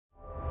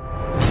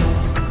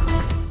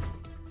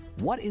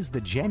What is the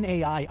Gen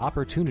AI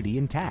opportunity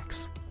in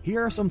tax?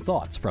 Here are some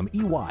thoughts from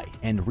EY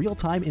and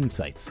Real-Time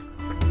Insights.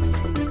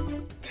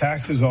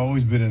 Tax has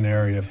always been an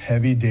area of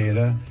heavy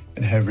data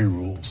and heavy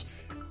rules.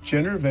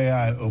 Generative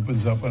AI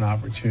opens up an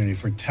opportunity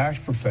for tax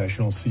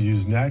professionals to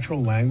use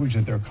natural language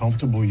that they're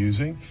comfortable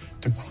using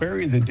to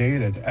query the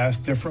data, to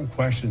ask different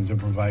questions and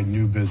provide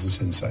new business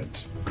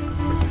insights.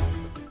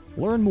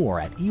 Learn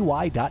more at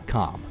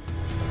ey.com.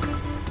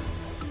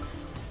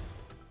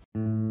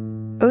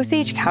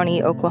 Osage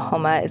County,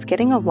 Oklahoma is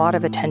getting a lot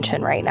of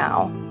attention right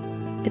now.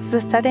 It's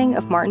the setting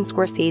of Martin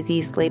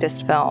Scorsese's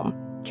latest film,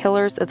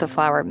 Killers of the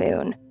Flower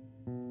Moon.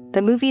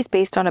 The movie's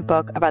based on a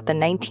book about the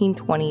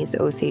 1920s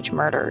Osage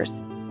murders,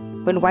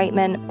 when white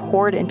men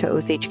poured into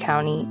Osage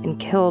County and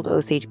killed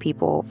Osage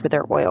people for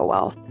their oil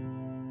wealth.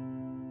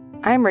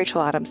 I'm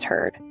Rachel Adams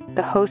Heard,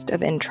 the host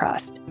of In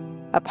Trust,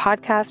 a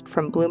podcast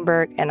from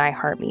Bloomberg and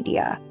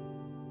iHeartMedia.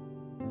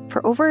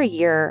 For over a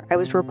year, I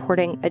was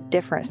reporting a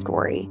different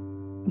story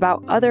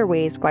about other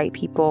ways white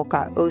people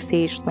got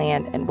Osage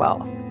land and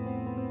wealth,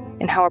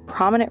 and how a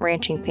prominent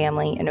ranching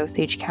family in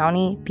Osage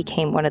County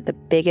became one of the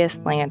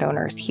biggest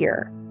landowners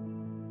here.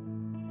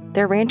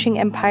 Their ranching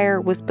empire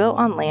was built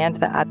on land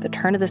that at the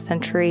turn of the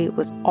century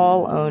was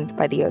all owned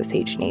by the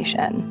Osage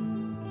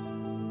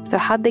Nation. So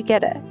how'd they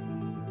get it?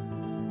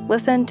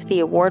 Listen to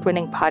the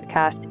award-winning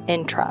podcast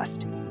In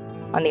Trust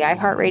on the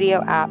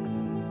iHeartRadio app,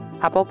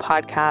 Apple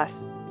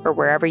Podcasts, or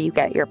wherever you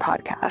get your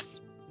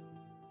podcasts.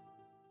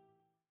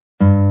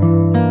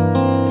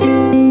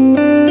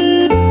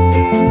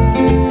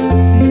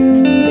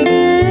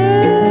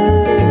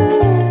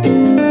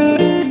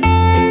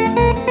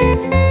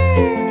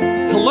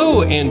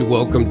 And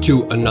welcome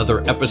to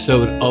another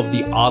episode of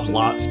the Odd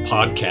Lots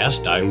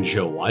podcast. I'm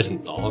Joe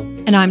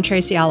Weisenthal. And I'm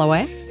Tracy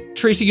Alloway.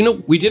 Tracy,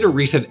 we did a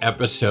recent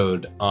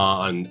episode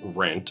on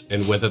rent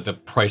and whether the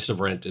price of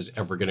rent is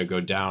ever going to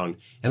go down.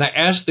 And I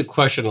asked the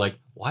question,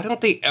 why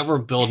don't they ever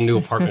build new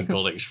apartment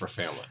buildings for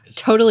families?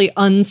 Totally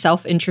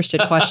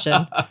unself-interested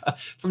question.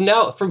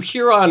 From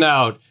here on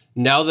out,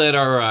 now that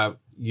our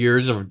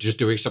years of just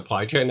doing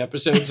supply chain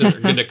episodes are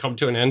going to come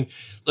to an end,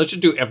 let's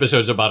just do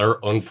episodes about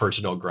our own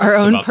personal gripes, our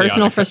own about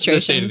personal the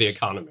frustrations, state of the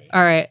economy.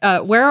 All right,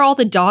 where are all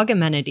the dog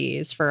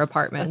amenities for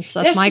apartments?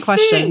 That's my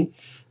question.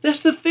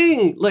 That's the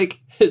thing.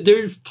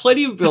 There's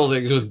plenty of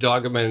buildings with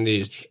dog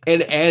amenities,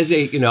 and as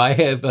I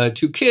have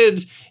 2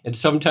 kids, and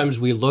sometimes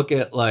we look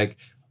at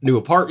new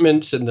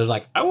apartments, and they're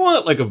like, I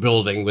want a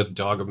building with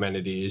dog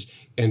amenities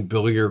and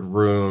billiard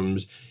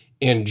rooms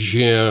and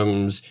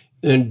gyms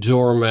and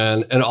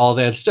doormen and all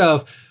that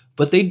stuff,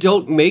 but they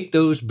don't make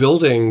those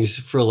buildings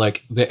for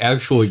the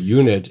actual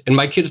unit, and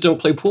my kids don't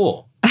play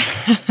pool.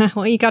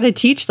 Well, you got to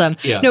teach them.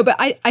 Yeah. No, but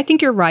I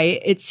think you're right.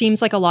 It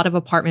seems like a lot of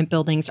apartment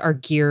buildings are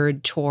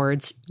geared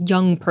towards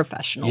young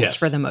professionals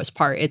for the most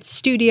part. It's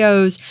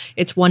studios,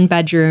 it's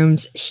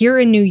 1-bedrooms. Here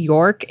in New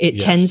York,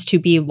 it tends to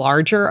be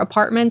larger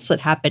apartments that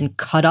have been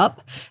cut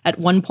up at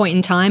one point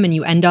in time, and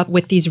you end up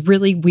with these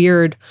really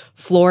weird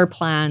floor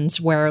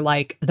plans where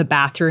the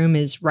bathroom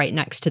is right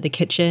next to the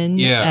kitchen.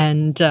 Yeah.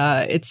 And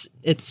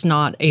it's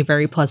not a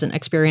very pleasant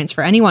experience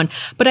for anyone.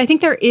 But I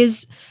think there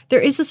is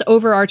this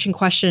overarching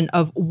question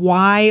of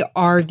why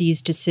are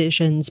these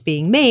decisions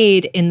being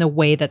made in the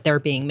way that they're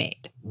being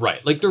made? Right.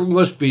 There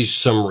must be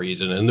some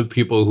reason. And the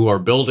people who are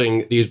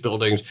building these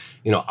buildings,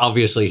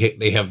 obviously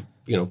they have,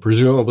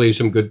 presumably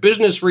some good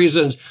business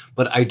reasons,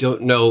 but I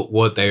don't know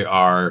what they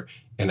are.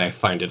 And I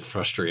find it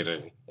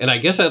frustrating. And I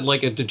guess I'd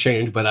like it to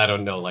change, but I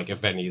don't know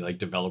if any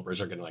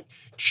developers are going to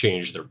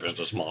change their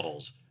business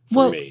models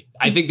for me.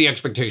 I think the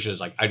expectation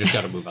is I just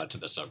got to move out to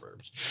the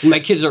suburbs. My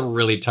kids are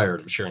really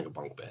tired of sharing a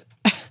bunk bed.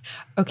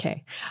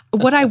 Okay.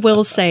 What I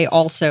will say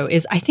also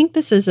is I think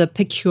this is a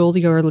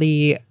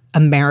peculiarly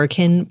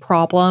American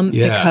problem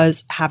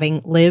because having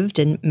lived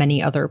in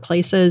many other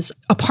places,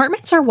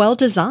 apartments are well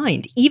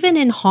designed. Even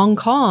in Hong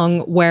Kong,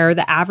 where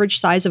the average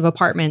size of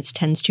apartments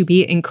tends to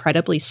be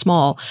incredibly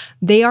small,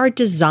 they are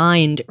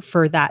designed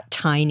for that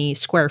tiny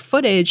square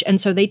footage.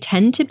 And so they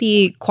tend to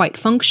be quite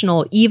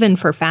functional even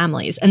for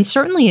families. And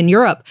certainly in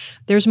Europe,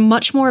 there's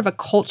much more of a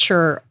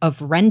culture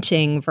of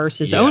renting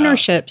versus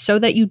ownership so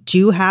that you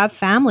do have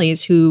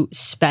families who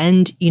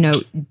spend,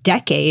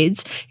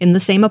 decades in the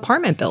same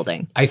apartment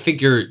building. I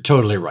think you're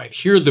totally right.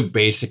 Here, the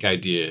basic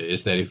idea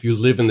is that if you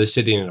live in the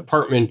city in an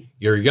apartment,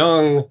 you're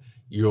young,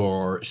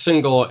 you're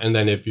single, and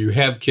then if you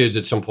have kids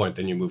at some point,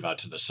 then you move out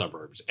to the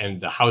suburbs. And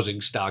the housing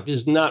stock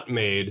is not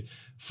made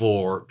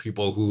for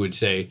people who would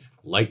say,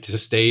 like to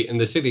stay in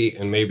the city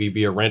and maybe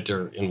be a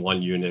renter in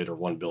one unit or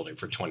one building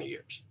for 20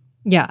 years.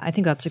 Yeah, I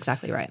think that's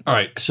exactly right. All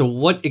right. So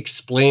what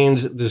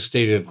explains the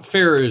state of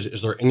affairs?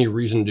 Is there any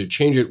reason to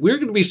change it? We're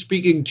going to be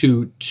speaking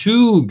to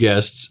 2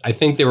 guests. I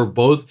think they were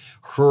both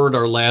heard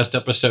our last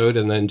episode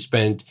and then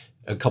spent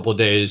a couple of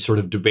days sort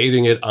of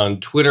debating it on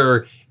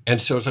Twitter. And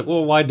so it's like,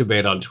 well, why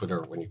debate on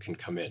Twitter when you can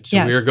come in?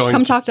 So we are going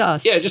come talk to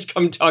us. Yeah, just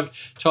come talk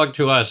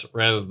to us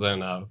rather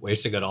than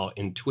wasting it all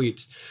in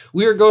tweets.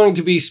 We are going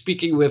to be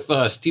speaking with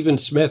Stephen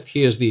Smith.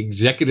 He is the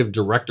executive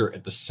director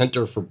at the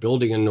Center for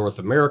Building in North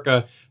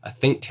America, a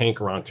think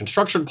tank around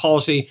construction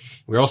policy.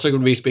 We're also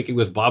going to be speaking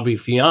with Bobby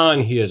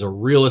Fian. He is a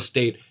real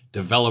estate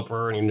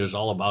developer, and he knows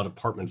all about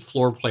apartment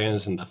floor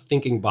plans and the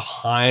thinking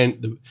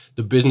behind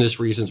the business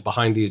reasons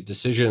behind these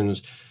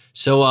decisions.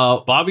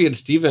 So, Bobby and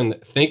Stephen,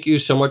 thank you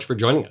so much for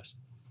joining us.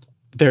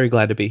 Very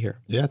glad to be here.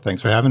 Yeah,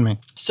 thanks for having me.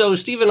 So,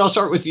 Stephen, I'll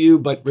start with you,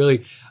 but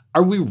really,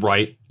 are we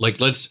right?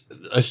 Like, let's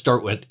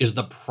start with, is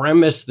the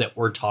premise that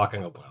we're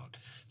talking about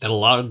that a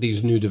lot of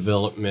these new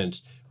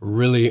developments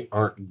really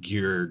aren't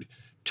geared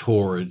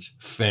towards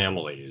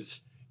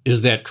families?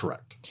 Is that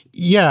correct?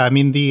 Yeah, I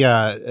mean,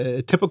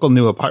 the typical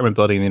new apartment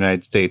building in the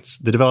United States,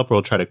 the developer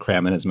will try to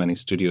cram in as many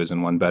studios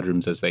and one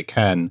bedrooms as they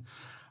can.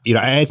 You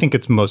know, I think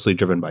it's mostly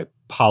driven by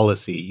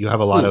policy. You have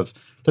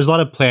there's a lot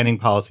of planning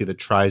policy that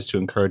tries to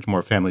encourage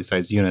more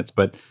family-sized units,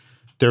 but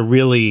they're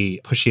really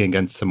pushing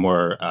against some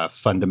more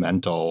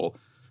fundamental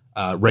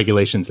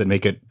regulations that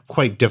make it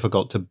quite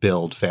difficult to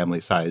build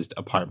family-sized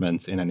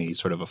apartments in any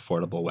sort of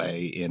affordable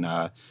way in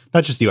not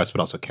just the U.S., but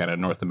also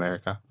Canada, North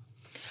America.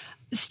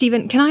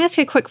 Stephen, can I ask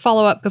a quick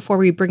follow-up before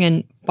we bring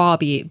in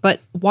Bobby? But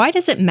why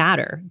does it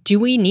matter? Do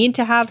we need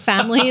to have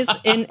families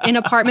in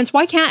apartments?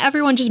 Why can't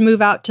everyone just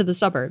move out to the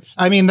suburbs?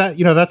 I mean,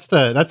 that's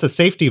a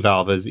safety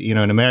valve. Is, in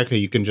America,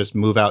 you can just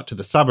move out to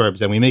the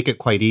suburbs, and we make it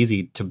quite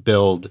easy to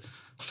build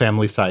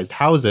family-sized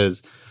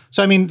houses.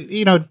 So, I mean,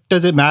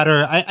 does it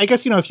matter? I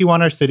guess, if you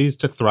want our cities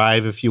to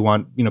thrive, if you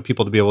want,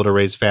 people to be able to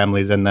raise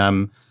families in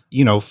them,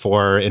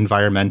 for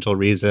environmental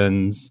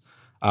reasons,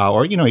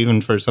 or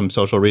even for some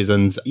social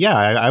reasons, yeah,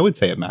 I would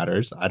say it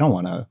matters. I don't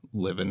want to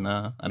live in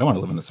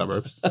the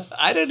suburbs.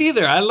 I don't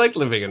either. I like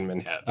living in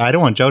Manhattan. I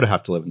don't want Joe to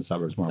have to live in the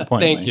suburbs. More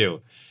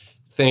importantly,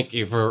 thank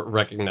you for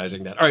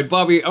recognizing that. All right,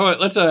 Bobby. All right,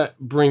 let's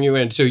bring you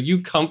in. So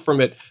you come from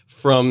it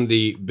from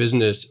the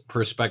business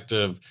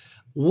perspective.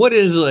 What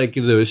is like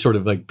the sort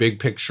of like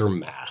big picture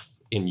math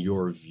in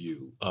your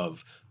view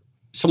of?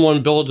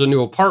 Someone builds a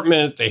new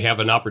apartment, they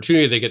have an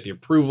opportunity, they get the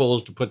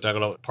approvals to put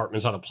down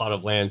apartments on a plot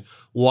of land.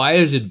 Why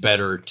is it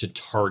better to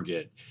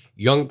target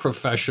young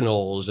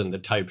professionals and the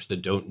types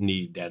that don't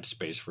need that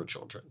space for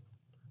children?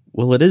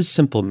 Well, it is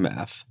simple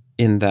math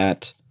in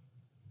that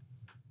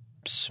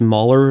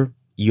smaller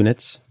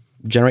units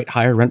generate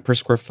higher rent per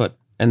square foot.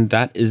 And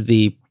that is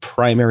the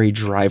primary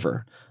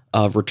driver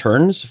of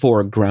returns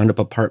for ground-up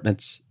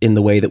apartments in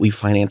the way that we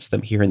finance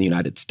them here in the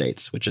United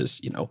States, which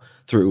is,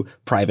 through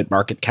private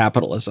market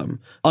capitalism,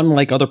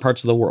 unlike other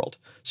parts of the world.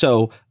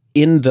 So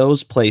in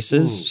those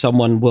places,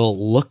 someone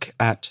will look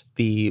at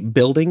the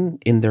building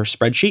in their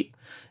spreadsheet,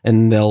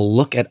 and they'll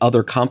look at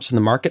other comps in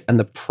the market. And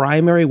the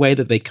primary way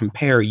that they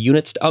compare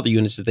units to other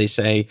units is they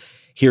say,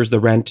 here's the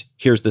rent,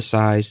 here's the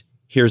size,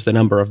 here's the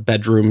number of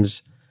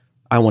bedrooms.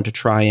 I want to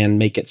try and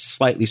make it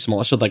slightly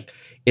smaller. So like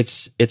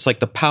it's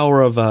like the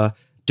power of a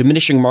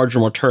diminishing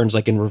marginal returns,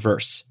 like in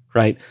reverse,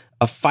 right?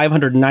 A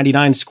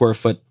 599 square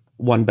foot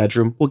one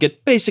bedroom will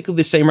get basically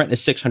the same rent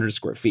as 600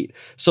 square feet.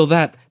 So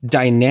that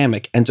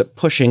dynamic ends up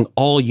pushing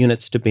all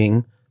units to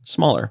being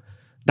smaller.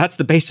 That's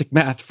the basic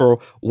math for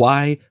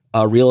why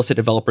real estate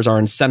developers are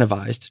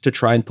incentivized to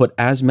try and put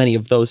as many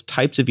of those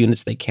types of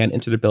units they can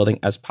into the building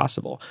as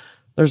possible.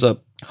 There's a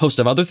host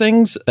of other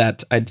things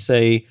that I'd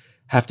say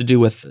have to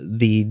do with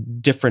the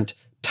different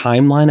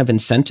timeline of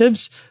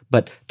incentives,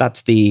 but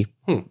that's the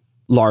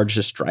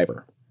largest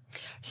driver.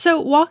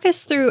 So walk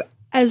us through,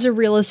 as a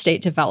real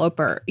estate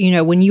developer,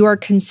 when you are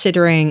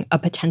considering a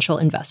potential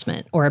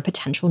investment or a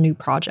potential new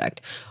project,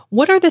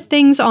 what are the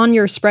things on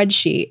your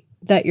spreadsheet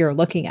that you're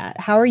looking at?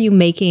 How are you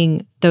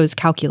making those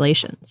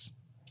calculations?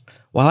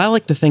 Well, I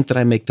like to think that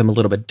I make them a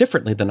little bit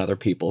differently than other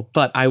people,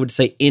 but I would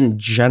say in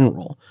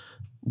general,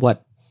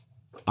 what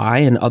I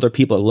and other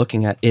people are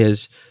looking at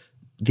is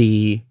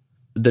the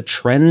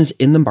trends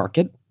in the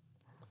market,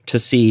 to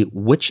see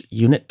which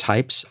unit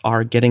types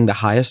are getting the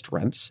highest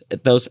rents.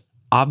 Those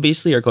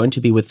obviously are going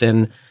to be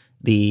within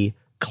the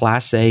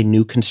Class A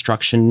new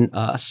construction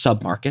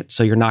submarket.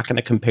 So you're not going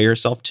to compare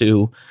yourself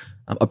to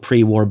a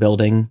pre-war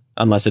building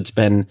unless it's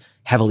been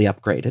heavily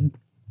upgraded.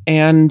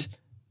 And,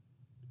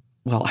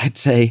 well, I'd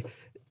say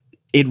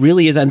it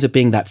really ends up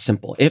being that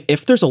simple.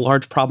 If there's a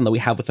large problem that we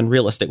have within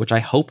real estate, which I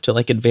hope to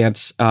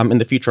advance in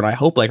the future, and I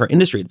hope our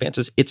industry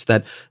advances, it's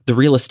that the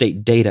real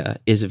estate data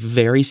is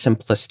very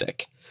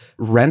simplistic.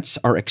 Rents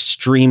are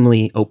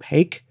extremely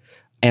opaque,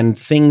 and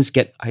things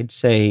get, I'd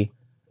say,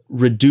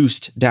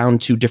 reduced down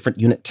to different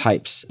unit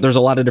types. There's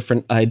a lot of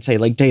different, I'd say,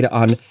 data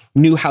on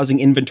new housing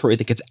inventory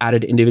that gets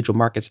added to individual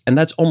markets, and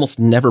that's almost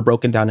never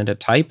broken down into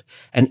type.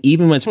 And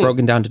even when it's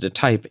broken down into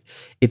type,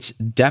 it's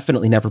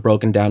definitely never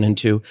broken down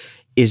into,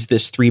 is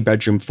this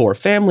 3-bedroom, 4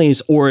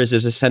 families, or is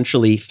it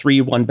essentially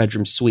 3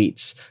 one-bedroom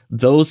suites?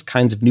 Those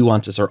kinds of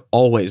nuances are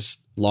always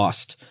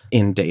lost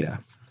in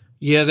data.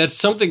 Yeah, that's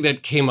something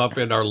that came up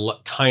in our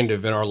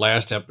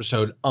last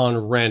episode on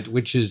rent,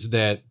 which is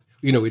that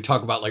we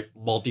talk about like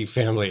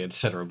multifamily, et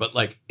cetera, but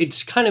like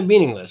it's kind of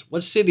meaningless.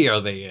 What city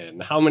are they in?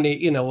 How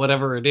many,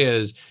 whatever it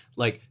is,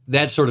 like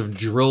that sort of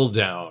drill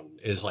down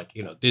is like,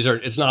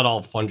 it's not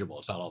all fungible.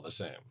 It's not all the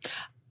same.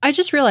 I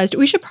just realized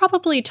we should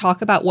probably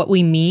talk about what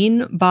we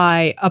mean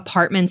by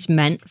apartments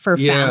meant for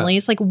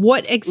families. Like,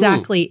 what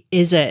exactly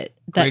is it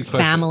that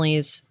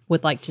families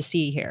would like to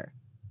see here?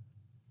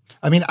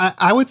 I mean,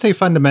 I would say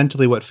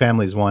fundamentally what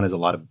families want is a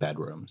lot of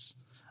bedrooms.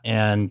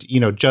 And,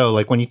 Joe,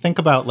 like when you think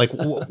about like,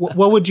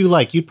 what would you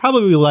like? You'd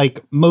probably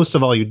like, most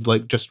of all, you'd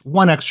like just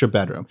one extra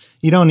bedroom.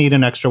 You don't need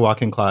an extra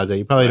walk-in closet.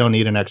 You probably don't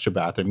need an extra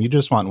bathroom. You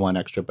just want one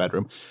extra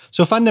bedroom.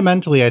 So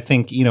fundamentally, I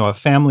think, a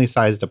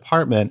family-sized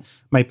apartment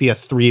might be a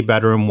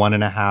 3-bedroom,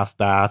 1.5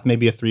 bath,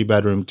 maybe a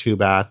 3-bedroom,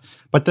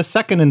 2-bath. But the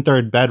second and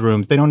third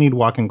bedrooms, they don't need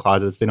walk-in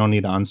closets. They don't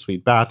need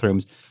ensuite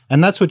bathrooms.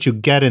 And that's what you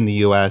get in the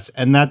U.S.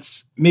 And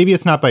that's, maybe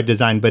it's not by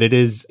design, but it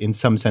is in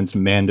some sense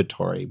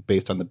mandatory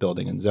based on the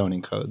building and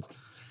zoning codes.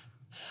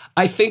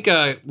 I think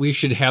we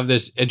should have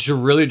this. It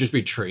should really just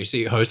be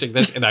Tracy hosting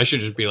this, and I should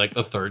just be like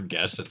the third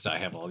guest since I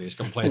have all these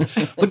complaints.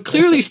 But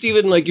clearly,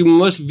 Stephen, like you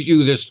must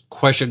view this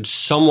question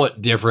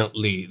somewhat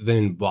differently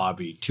than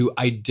Bobby to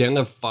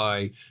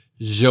identify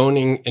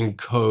zoning and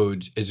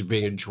codes as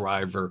being a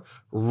driver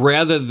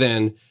rather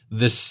than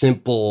the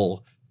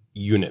simple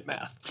unit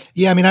math.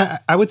 Yeah, I mean,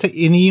 I would say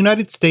in the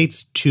United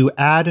States to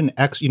add an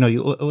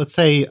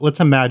let's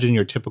imagine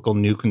your typical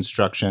new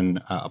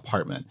construction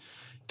apartment.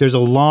 There's a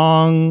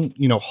long,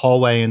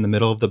 hallway in the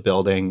middle of the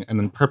building, and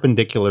then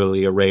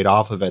perpendicularly arrayed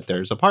off of it,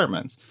 there's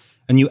apartments.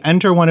 And you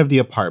enter one of the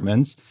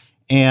apartments,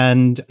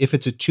 and if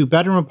it's a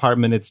 2-bedroom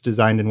apartment, it's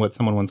designed in what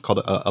someone once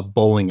called a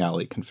bowling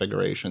alley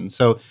configuration.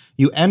 So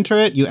you enter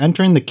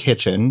in the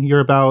kitchen. You're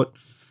about,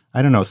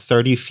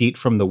 30 feet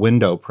from the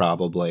window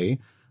probably.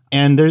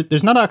 And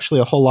there's not actually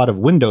a whole lot of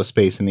window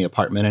space in the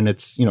apartment, and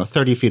it's,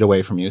 30 feet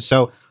away from you.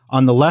 So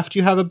on the left,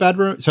 you have a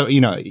bedroom. So,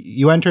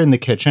 you enter in the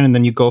kitchen, and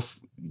then you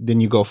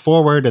go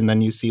forward, and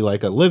then you see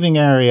like a living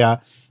area.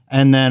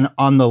 And then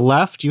on the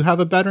left, you have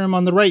a bedroom.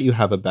 On the right, you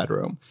have a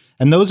bedroom.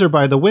 And those are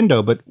by the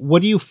window. But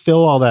what do you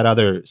fill all that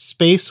other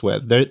space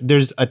with?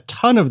 There's a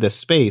ton of this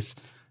space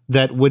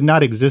that would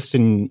not exist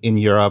in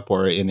Europe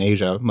or in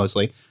Asia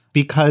mostly,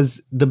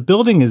 because the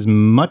building is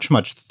much,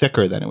 much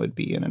thicker than it would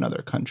be in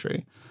another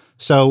country.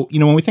 So,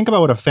 when we think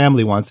about what a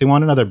family wants, they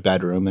want another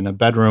bedroom. And a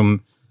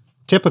bedroom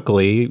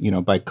typically,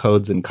 by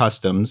codes and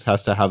customs,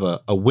 has to have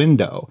a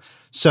window.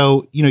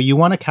 So, you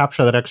want to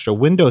capture that extra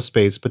window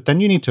space, but then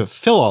you need to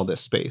fill all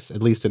this space,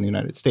 at least in the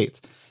United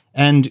States.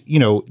 And,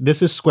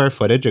 this is square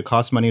footage. It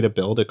costs money to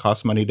build. It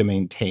costs money to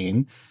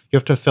maintain. You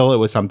have to fill it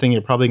with something.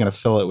 You're probably going to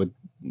fill it with,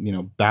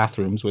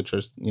 bathrooms, which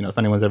are, if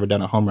anyone's ever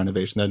done a home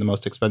renovation, they're the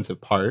most expensive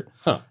part.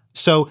 Huh.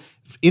 So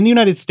in the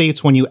United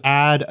States, when you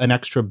add an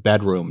extra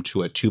bedroom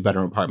to a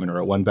 2-bedroom apartment or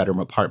a 1-bedroom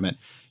apartment,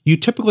 you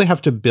typically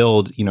have to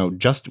build,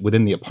 just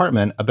within the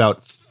apartment,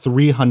 about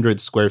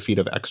 300 square feet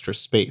of extra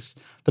space.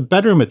 The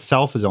bedroom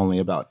itself is only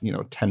about,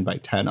 10 by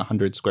 10,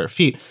 100 square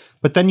feet.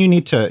 But then you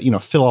need to,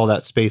 fill all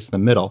that space in the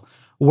middle.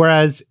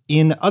 Whereas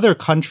in other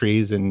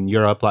countries in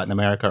Europe, Latin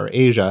America, or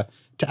Asia,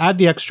 to add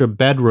the extra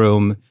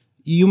bedroom,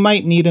 you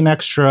might need an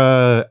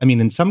extra,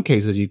 in some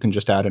cases, you can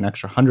just add an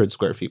extra 100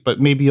 square feet,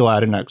 but maybe you'll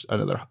add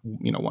another,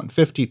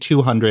 150,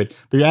 200,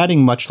 but you're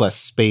adding much less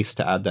space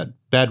to add that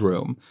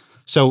bedroom.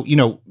 So,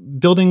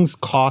 buildings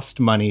cost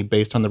money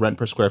based on the rent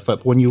per square foot.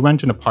 But when you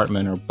rent an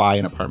apartment or buy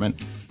an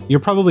apartment, you're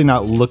probably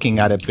not looking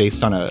at it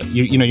based on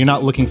you're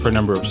not looking for a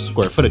number of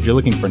square footage. You're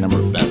looking for a number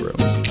of bedrooms.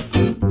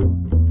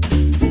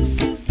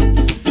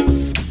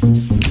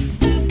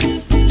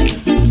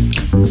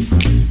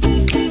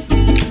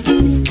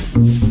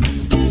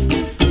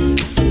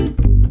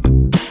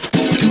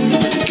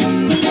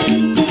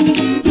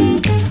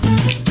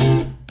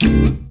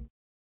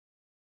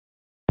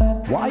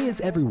 Why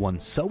is everyone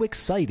so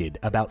excited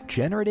about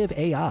generative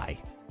AI?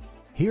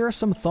 Here are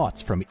some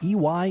thoughts from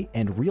EY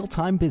and Real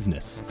Time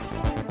Business.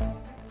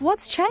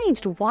 What's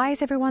changed? Why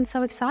is everyone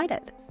so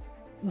excited?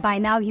 By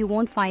now, you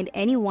won't find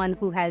anyone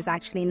who has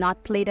actually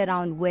not played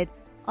around with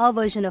a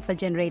version of a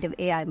generative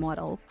AI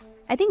model.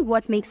 I think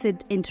what makes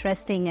it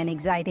interesting and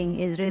exciting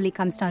really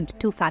comes down to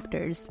 2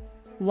 factors.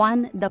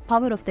 One, the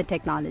power of the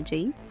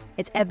technology,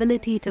 its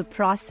ability to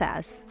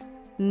process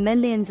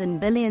millions and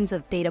billions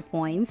of data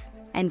points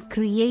and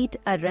create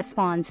a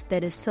response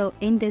that is so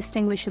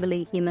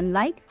indistinguishably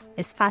human-like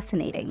is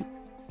fascinating.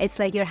 It's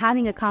like you're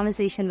having a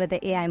conversation with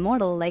the AI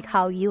model, like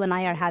how you and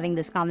I are having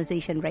this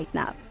conversation right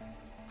now.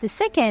 The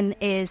second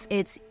is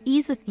its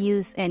ease of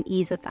use and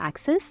ease of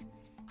access.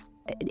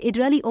 It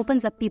really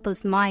opens up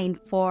people's mind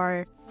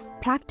for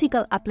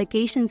practical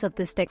applications of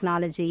this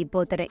technology,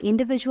 both at an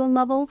individual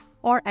level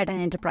or at an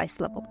enterprise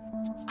level.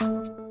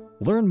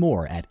 Learn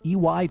more at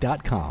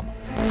EY.com.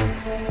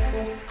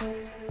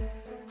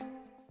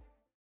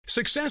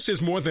 Success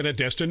is more than a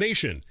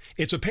destination.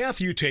 It's a path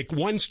you take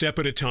one step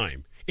at a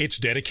time. It's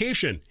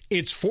dedication,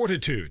 it's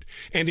fortitude,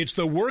 and it's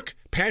the work,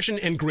 passion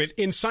and grit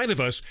inside of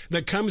us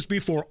that comes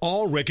before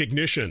all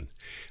recognition.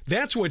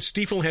 That's what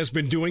Stifel has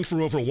been doing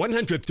for over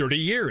 130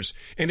 years,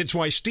 and it's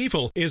why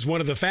Stifel is one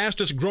of the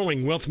fastest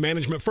growing wealth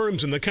management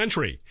firms in the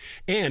country.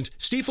 And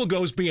Stifel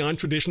goes beyond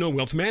traditional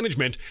wealth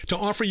management to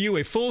offer you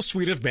a full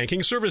suite of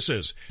banking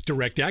services,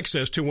 direct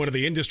access to one of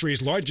the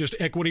industry's largest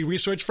equity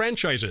research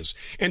franchises,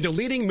 and a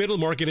leading middle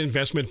market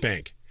investment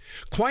bank.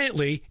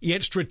 Quietly,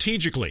 yet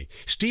strategically,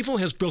 Stifel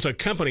has built a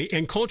company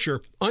and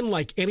culture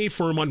unlike any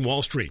firm on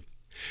Wall Street.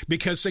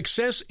 Because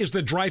success is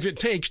the drive it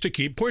takes to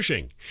keep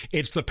pushing.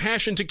 It's the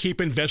passion to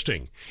keep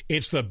investing.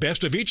 It's the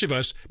best of each of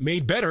us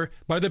made better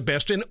by the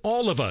best in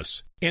all of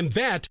us. And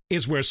that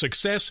is where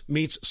success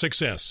meets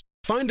success.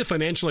 Find a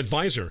financial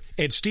advisor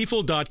at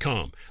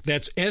Stifel.com.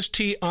 That's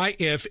Stifel.com.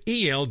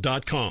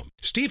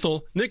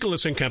 Stifel,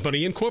 Nicholas &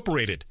 Company,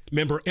 Incorporated.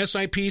 Member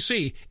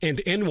SIPC and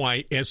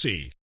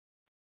NYSE.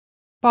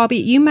 Bobby,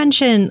 you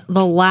mentioned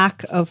the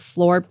lack of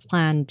floor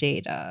plan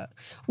data.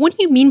 What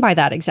do you mean by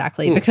that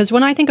exactly? Because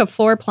when I think of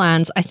floor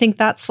plans, I think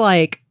that's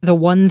like the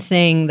one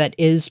thing that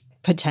is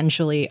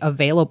potentially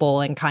available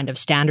and kind of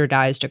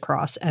standardized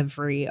across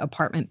every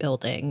apartment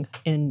building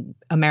in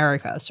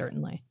America,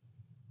 certainly.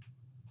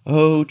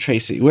 Oh,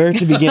 Tracy, where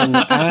to begin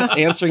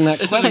answering that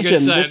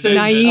question? This is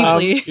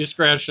naively. You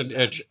scratched an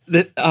itch.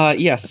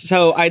 Yes.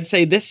 So I'd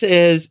say this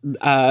is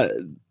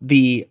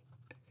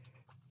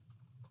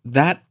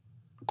that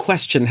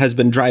question has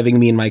been driving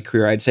me in my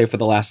career, I'd say, for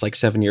the last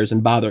 7 years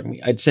and bothering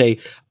me. I'd say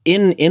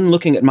in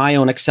looking at my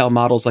own Excel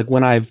models, like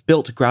when I've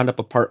built ground up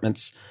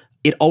apartments,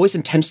 it always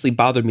intensely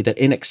bothered me that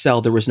in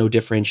Excel, there was no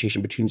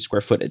differentiation between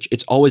square footage.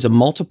 It's always a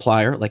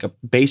multiplier, like a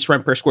base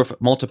rent per square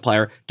foot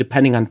multiplier,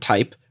 depending on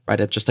type, right?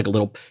 It's just like a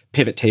little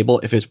pivot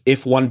table.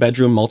 If one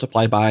bedroom,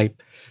 multiply by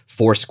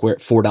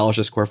 $4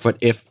 a square foot.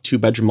 If two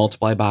bedroom,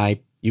 multiply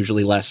by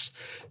usually less,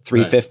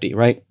 $3.50,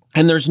 right?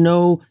 And there's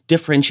no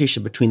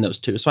differentiation between those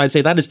two. So I'd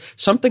say that is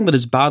something that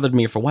has bothered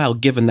me for a while,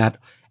 given that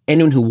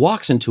anyone who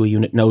walks into a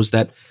unit knows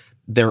that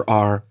there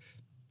are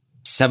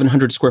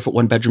 700 square foot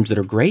one bedrooms that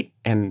are great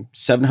and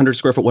 700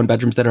 square foot one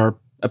bedrooms that are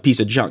a piece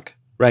of junk,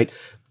 right?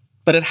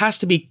 But it has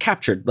to be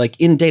captured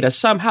in data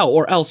somehow,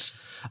 or else.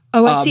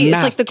 Oh, I see.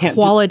 It's like the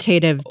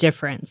qualitative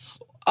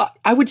difference.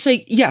 I would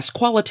say, yes,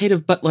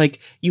 qualitative, but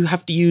you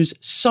have to use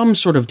some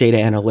sort of data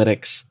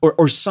analytics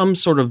or some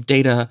sort of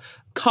data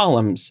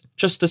columns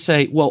just to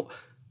say, well,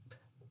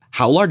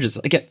 how large is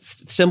it? Again,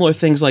 similar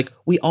things like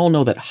we all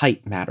know that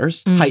height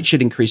matters. Height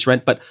should increase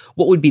rent, but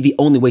what would be the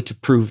only way to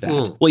prove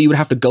that? Well, you would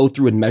have to go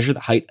through and measure the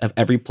height of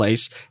every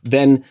place,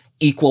 then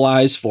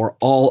equalize for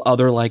all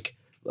other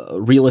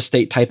real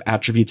estate type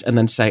attributes, and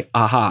then say,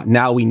 aha,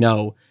 now we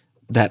know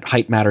that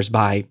height matters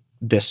by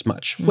this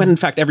much. When in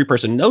fact, every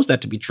person knows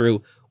that to be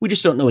true. We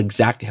just don't know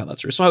exactly how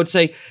that's true. So I would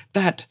say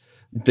that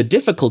the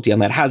difficulty on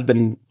that has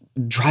been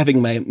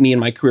driving me in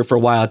my career for a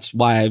while. It's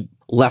why I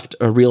left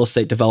a real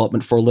estate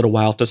development for a little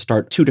while to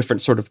start two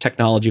different sort of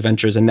technology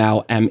ventures, and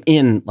now am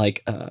in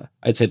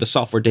I'd say the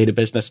software data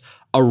business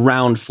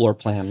around floor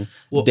plan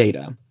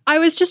data. I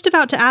was just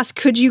about to ask,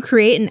 could you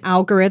create an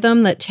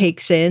algorithm that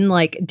takes in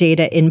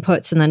data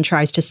inputs and then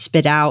tries to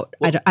spit out,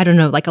 I don't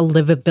know, a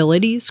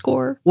livability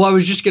score? Well, I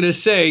was just going to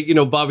say,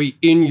 Bobby,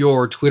 in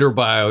your Twitter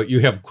bio, you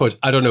have quotes.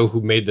 I don't know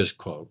who made this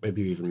quote.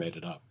 Maybe you even made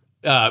it up.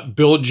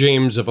 Bill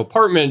James of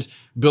Apartments.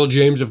 Bill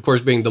James, of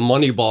course, being the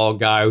Moneyball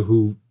guy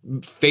who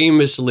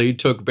famously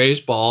took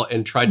baseball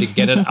and tried to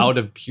get it out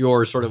of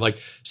pure sort of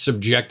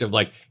subjective,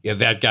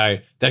 that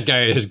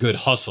guy has good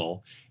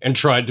hustle, and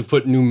tried to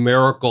put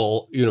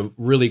numerical,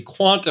 really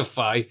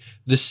quantify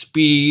the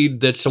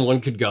speed that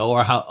someone could go,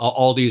 or how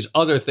all these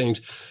other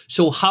things.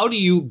 So how do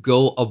you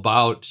go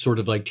about sort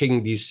of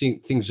taking these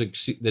things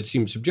that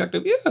seem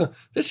subjective? Yeah,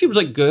 this seems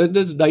good.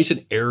 That's nice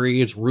and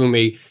airy. It's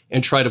roomy,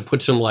 and try to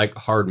put some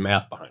hard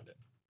math behind it.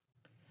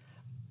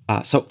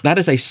 So that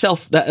is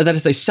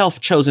a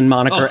self-chosen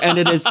moniker, and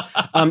it is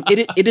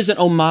it is an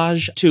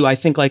homage to, I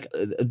think,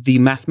 the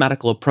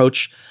mathematical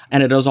approach,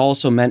 and it is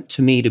also meant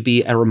to me to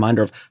be a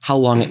reminder of how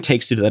long it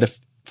takes to do that. If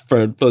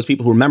for those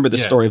people who remember the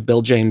story of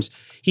Bill James,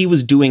 he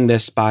was doing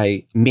this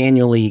by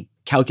manually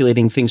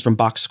calculating things from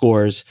box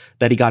scores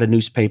that he got in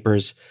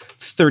newspapers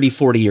 30,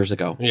 40 years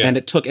ago, and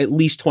it took at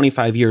least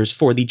 25 years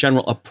for the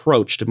general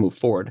approach to move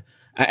forward.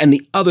 And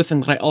the other thing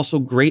that I also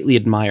greatly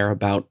admire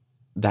about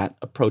that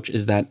approach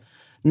is that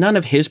none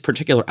of his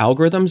particular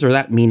algorithms are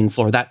that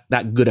meaningful or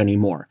that good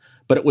anymore.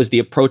 But it was the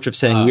approach of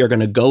saying we are going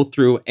to go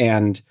through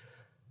and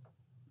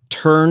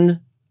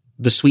turn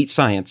the sweet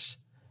science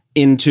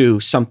into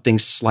something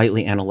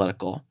slightly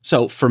analytical.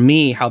 So for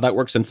me, how that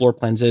works in floor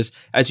plans is,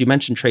 as you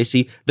mentioned,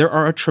 Tracy, there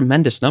are a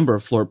tremendous number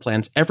of floor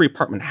plans. Every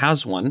apartment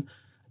has one.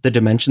 The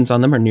dimensions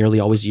on them are nearly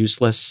always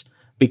useless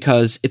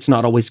because it's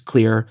not always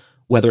clear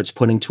whether it's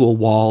pointing to a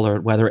wall or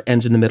whether it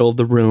ends in the middle of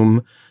the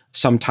room.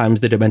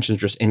 Sometimes the dimensions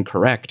are just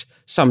incorrect.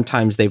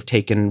 Sometimes they've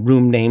taken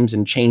room names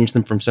and changed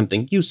them from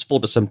something useful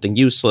to something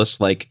useless,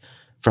 like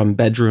from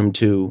bedroom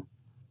to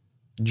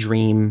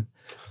dream.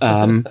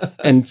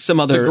 and some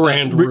other the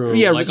grand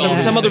room,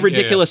 some other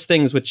ridiculous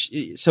things,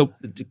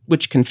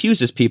 which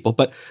confuses people.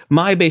 But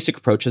my basic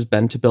approach has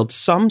been to build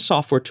some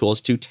software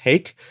tools to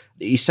take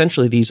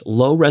essentially these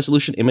low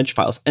resolution image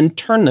files and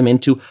turn them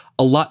into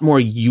a lot more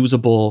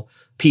usable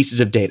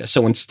pieces of data.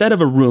 So instead of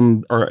a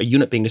room or a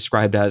unit being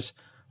described as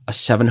a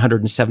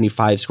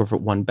 775 square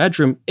foot one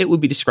bedroom, it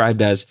would be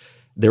described as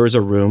there is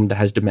a room that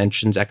has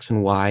dimensions X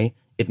and Y.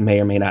 It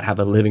may or may not have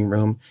a living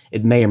room.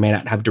 It may or may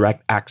not have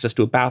direct access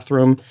to a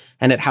bathroom.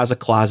 And it has a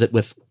closet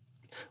with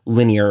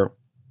linear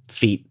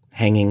feet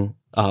hanging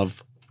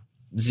of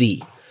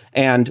Z.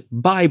 And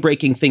by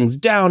breaking things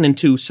down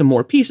into some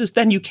more pieces,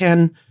 then you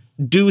can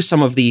do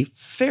some of the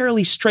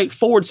fairly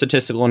straightforward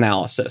statistical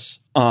analysis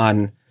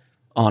on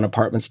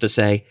apartments to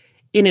say,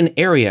 in an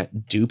area,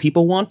 do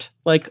people want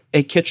like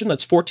a kitchen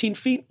that's 14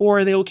 feet or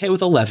are they okay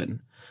with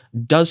 11?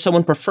 Does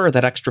someone prefer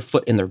that extra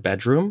foot in their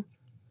bedroom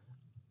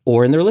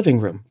or in their living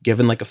room,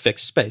 given like a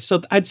fixed space?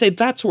 So I'd say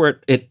that's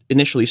where it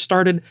initially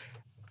started.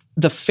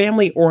 The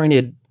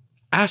family-oriented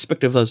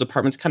aspect of those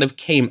apartments kind of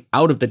came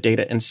out of the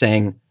data and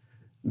saying,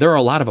 there are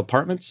a lot of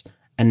apartments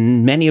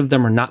and many of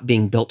them are not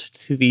being built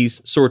to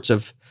these sorts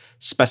of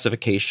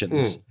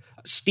specifications.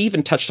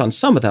 Stephen touched on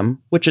some of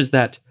them, which is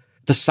that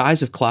the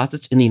size of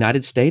closets in the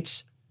United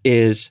States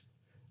is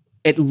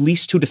at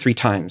least 2 to 3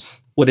 times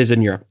what is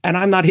in Europe. And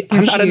I'm not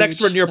an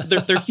expert in Europe.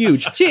 They're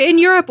huge. In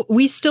Europe,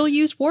 we still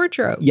use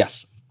wardrobes.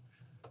 Yes.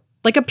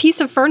 Like a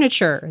piece of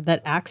furniture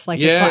that acts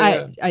like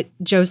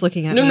Joe's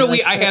looking at me. No,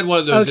 like, I had one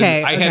of those.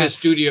 Okay, I had a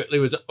studio.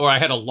 I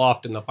had a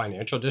loft in the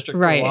financial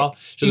district for a while.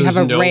 So you have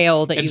a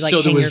rail that you like.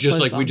 So there hang was your just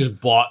clothes like we on. just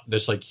bought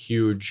this like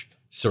huge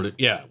sort of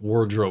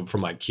wardrobe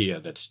from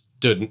IKEA that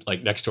stood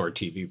like next to our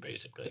TV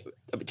basically.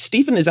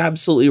 Stephen is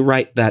absolutely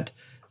right that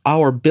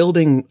our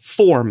building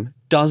form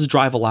does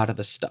drive a lot of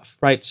this stuff,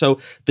 right? So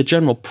the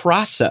general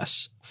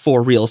process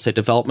for real estate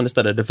development is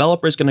that a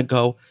developer is going to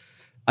go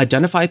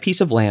identify a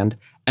piece of land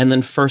and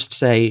then first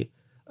say,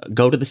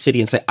 go to the city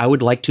and say, I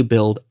would like to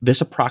build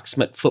this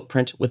approximate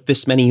footprint with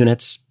this many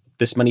units,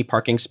 this many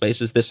parking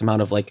spaces, this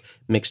amount of like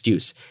mixed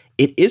use.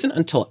 It isn't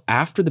until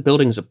after the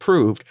building is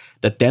approved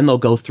that then they'll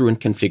go through and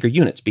configure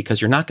units, because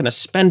you're not going to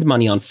spend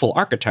money on full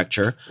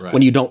architecture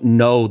when you don't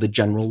know the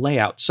general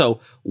layout. So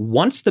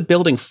once the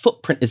building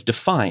footprint is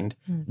defined,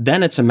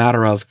 then it's a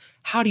matter of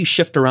how do you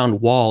shift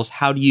around walls?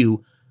 How do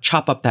you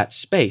chop up that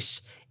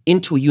space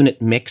into a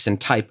unit mix and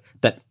type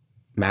that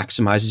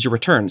maximizes your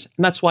returns?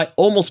 And that's why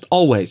almost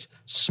always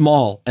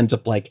small ends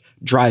up like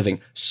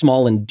driving,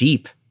 small and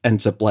deep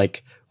ends up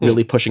like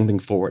really pushing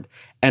things forward.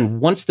 And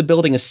once the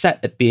building is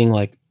set at being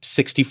like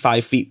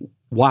 65 feet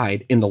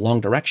wide in the long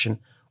direction,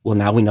 well,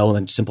 now we know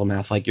in simple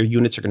math, like your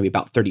units are going to be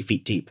about 30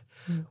 feet deep.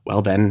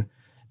 Well, then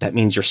that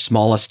means your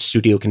smallest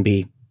studio can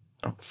be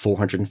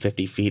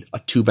 450 feet. A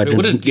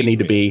 2-bedroom doesn't need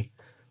to be,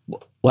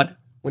 what?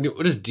 What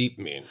does deep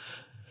mean?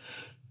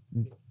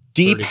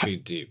 Deep. 30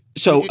 feet deep.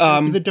 So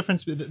the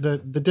difference, the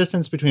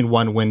distance between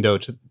one window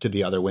to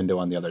the other window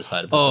on the other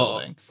side of the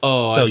building.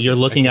 So you're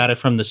looking at it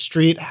from the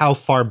street. How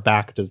far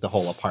back does the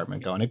whole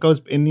apartment go? And it goes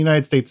in the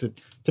United States.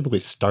 It typically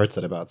starts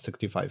at about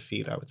 65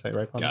 feet. I would say,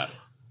 right? Got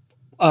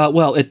it.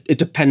 Well, it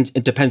depends.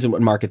 It depends on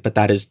what market, but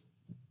that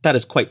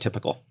is quite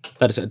typical.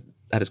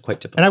 That is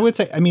quite typical. And I would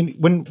say, I mean,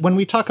 when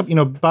we talk,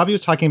 Bobby was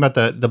talking about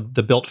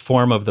the built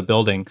form of the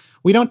building.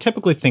 We don't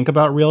typically think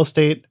about real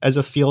estate as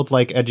a field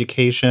like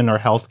education or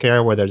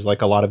healthcare, where there's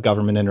like a lot of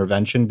government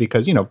intervention,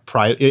 because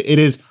it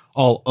is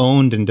all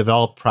owned and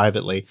developed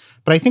privately.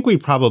 But I think we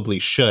probably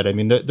should. I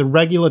mean, the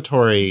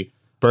regulatory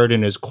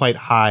burden is quite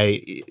high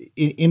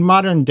in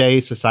modern day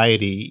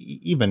society,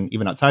 even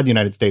outside the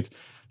United States.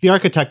 The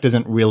architect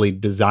isn't really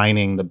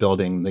designing the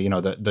building.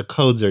 The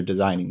codes are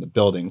designing the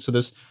building. So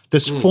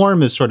this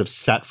form is sort of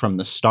set from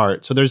the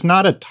start. So there's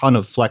not a ton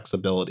of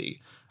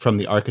flexibility from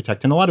the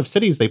architect. In a lot of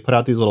cities, they put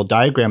out these little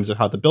diagrams of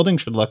how the building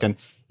should look, and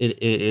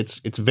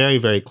it's very,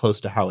 very close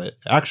to how it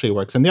actually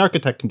works. And the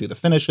architect can do the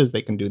finishes,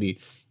 they can do the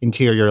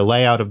interior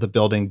layout of the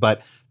building,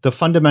 but the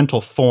fundamental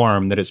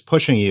form that is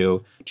pushing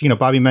you,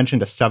 Bobby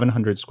mentioned a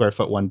 700 square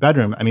foot one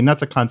bedroom. I mean,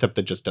 that's a concept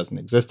that just doesn't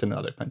exist in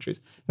other countries.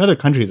 In other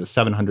countries, a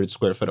 700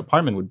 square foot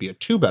apartment would be a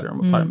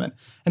 2-bedroom apartment.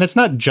 And it's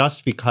not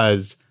just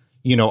because,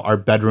 our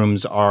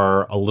bedrooms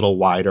are a little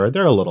wider.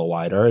 They're a little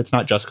wider. It's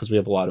not just because we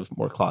have a lot of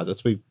more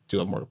closets. We do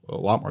have a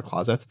lot more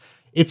closets.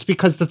 It's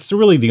because that's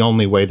really the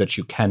only way that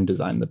you can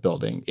design the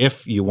building,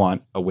 if you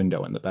want a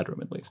window in the bedroom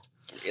at least.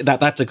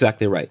 That's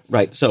exactly right.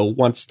 Right. So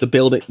once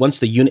the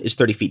unit is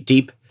 30 feet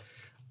deep,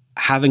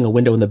 having a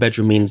window in the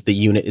bedroom means the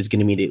unit is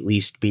going to need to at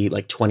least be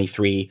like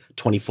 23,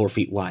 24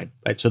 feet wide,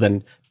 right? So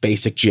then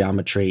basic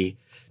geometry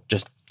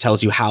just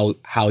tells you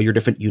how your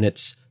different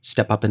units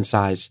step up in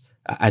size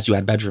as you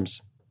add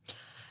bedrooms.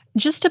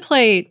 Just to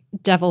play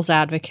devil's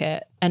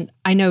advocate, and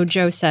I know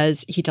Joe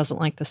says he doesn't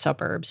like the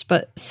suburbs,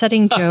 but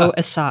setting Joe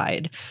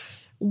aside,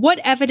 what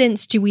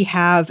evidence do we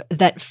have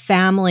that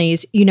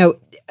families,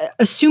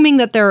 assuming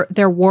that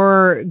there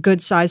were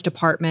good-sized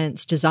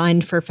apartments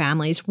designed for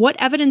families, what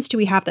evidence do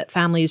we have that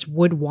families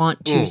would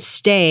want to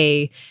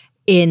stay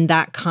in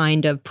that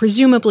kind of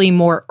presumably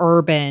more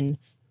urban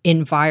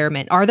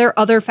environment? Are there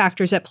other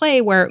factors at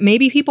play where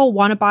maybe people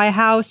want to buy a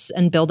house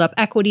and build up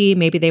equity?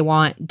 Maybe they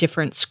want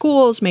different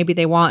schools. Maybe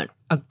they want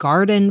a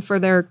garden for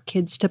their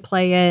kids to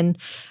play in.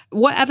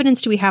 What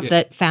evidence do we have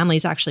that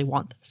families actually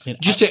want this?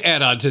 Just to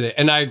add on to that,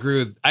 and I agree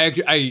with, I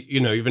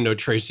even though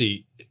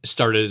Tracy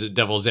started as a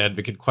devil's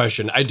advocate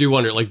question, I do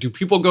wonder, like, do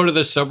people go to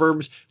the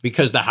suburbs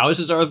because the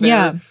houses are there?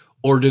 Yeah.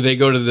 Or do they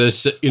go to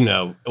this,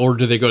 or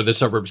do they go to the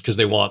suburbs because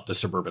they want the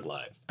suburban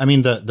life? I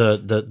mean,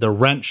 the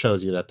rent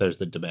shows you that there's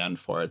the demand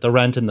for it. The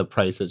rent and the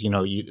prices,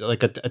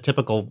 like a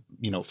typical,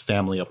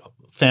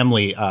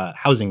 family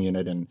housing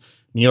unit in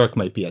New York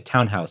might be a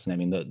townhouse, and I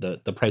mean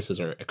the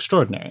prices are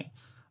extraordinary.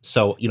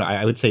 So,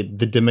 I would say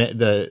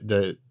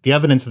the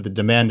evidence that the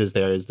demand is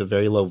there is the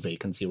very low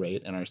vacancy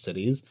rate in our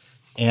cities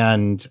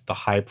and the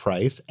high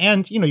price.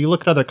 And, you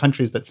look at other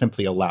countries that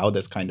simply allow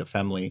this kind of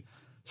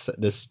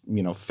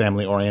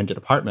family-oriented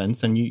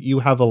apartments, and you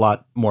have a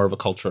lot more of a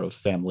culture of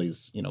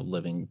families,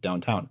 living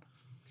downtown.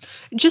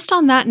 Just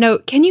on that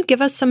note, can you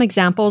give us some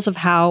examples of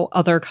how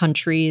other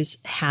countries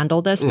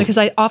handle this? Because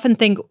I often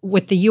think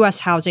with the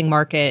U.S. housing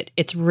market,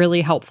 it's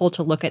really helpful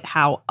to look at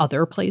how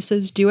other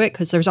places do it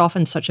because there's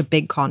often such a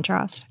big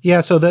contrast.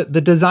 Yeah, so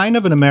the design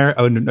of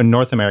a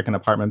North American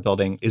apartment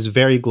building is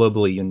very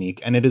globally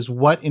unique, and it is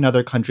what in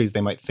other countries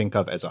they might think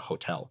of as a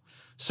hotel.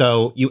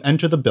 So you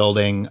enter the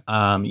building.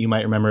 You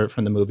might remember it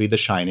from the movie The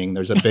Shining.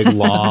 There's a big,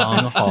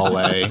 long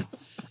hallway.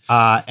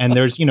 And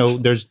there's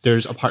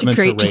apartments. It's a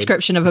great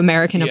description of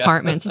American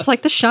apartments. It's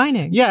like The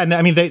Shining. Yeah, and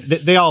I mean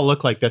they all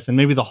look like this, and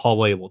maybe the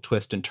hallway will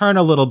twist and turn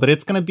a little, but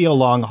it's going to be a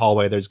long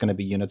hallway. There's going to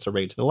be units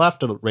arrayed to the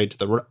left, arrayed to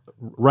the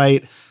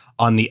right.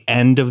 On the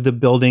end of the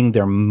building,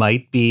 there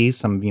might be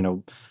some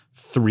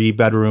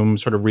 3-bedroom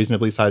sort of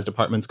reasonably sized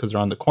apartments because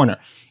they're on the corner.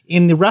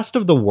 In the rest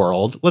of the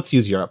world, let's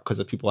use Europe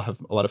because people have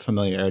a lot of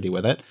familiarity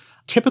with it.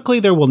 Typically,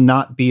 there will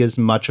not be as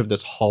much of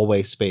this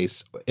hallway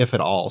space, if at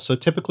all. So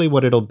typically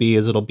what it'll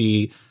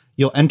be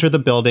you'll enter the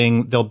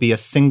building, there'll be a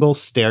single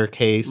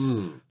staircase.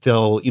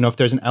 If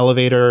there's an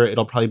elevator,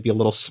 it'll probably be a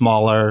little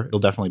smaller. It'll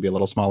definitely be a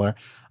little smaller.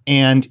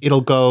 And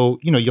it'll go,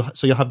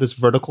 you'll have this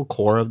vertical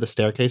core of the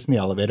staircase and the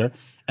elevator.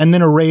 And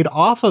then arrayed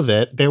off of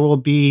it, there will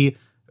be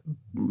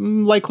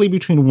likely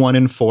between 1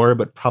 and 4,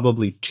 but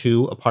probably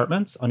 2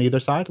 apartments on either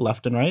side,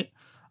 left and right.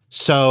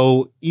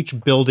 So each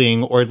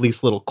building, or at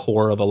least little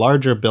core of a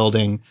larger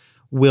building,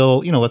 will,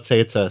 let's say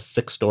it's a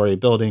 6-story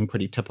building,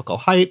 pretty typical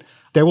height.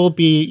 There will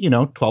be,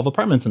 12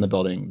 apartments in the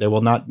building. There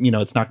will not,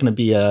 it's not going to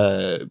be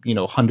a,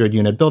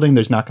 100-unit building.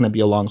 There's not going to be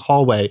a long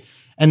hallway.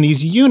 And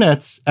these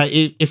units,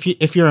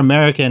 if you're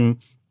American,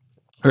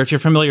 or if you're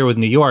familiar with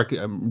New York,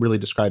 I'm really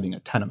describing a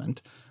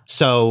tenement.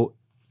 So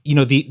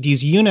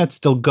these units,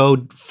 they'll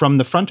go from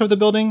the front of the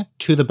building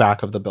to the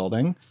back of the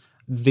building.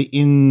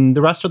 In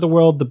the rest of the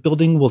world, the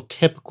building will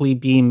typically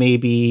be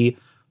maybe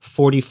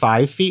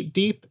 45 feet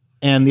deep,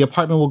 and the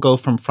apartment will go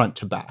from front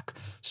to back.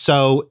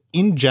 So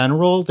in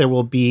general, there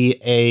will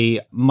be a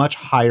much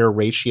higher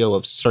ratio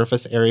of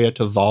surface area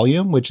to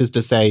volume, which is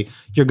to say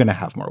you're going to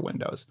have more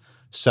windows.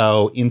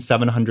 So in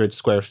 700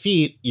 square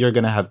feet, you're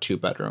going to have 2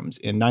 bedrooms.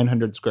 In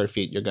 900 square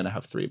feet, you're going to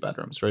have 3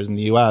 bedrooms. Whereas in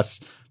the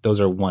US, those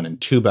are 1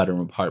 and 2 bedroom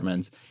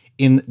apartments.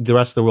 In the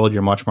rest of the world,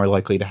 you're much more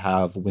likely to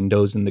have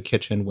windows in the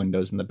kitchen,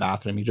 windows in the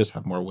bathroom. You just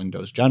have more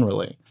windows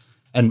generally,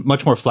 and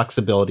much more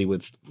flexibility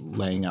with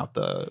laying out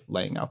the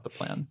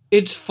plan.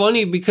 It's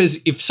funny because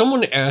if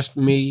someone asked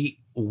me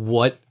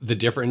what the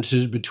difference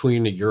is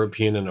between a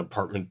European and a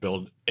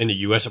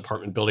U.S.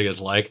 apartment building is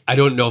like, I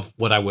don't know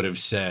what I would have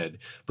said.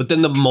 But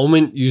then the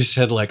moment you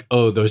said like,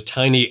 oh, those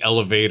tiny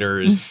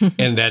elevators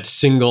and that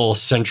single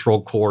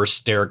central core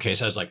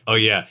staircase, I was like, oh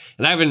yeah.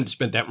 And I haven't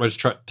spent that much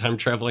time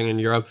traveling in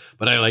Europe,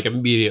 but I like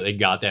immediately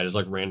got that as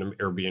like random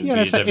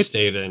Airbnbs I've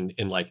stayed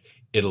in like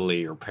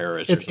Italy or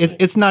Paris or something.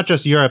 It's not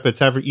just Europe.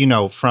 It's every,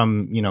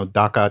 from,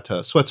 Dhaka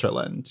to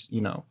Switzerland,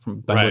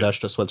 from Bangladesh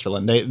to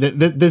Switzerland.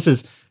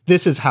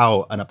 This is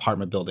how an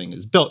apartment building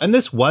is built. And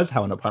this was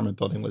how an apartment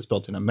building was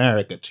built in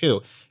America,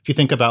 too. If you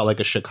think about like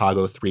a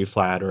Chicago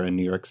 3-flat or a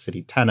New York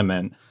City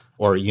tenement,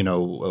 or,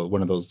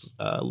 one of those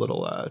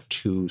little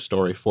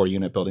 2-story,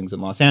 4-unit buildings in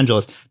Los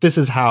Angeles, this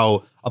is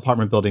how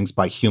apartment buildings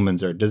by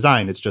humans are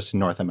designed. It's just in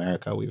North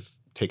America, we've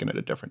taken it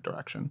a different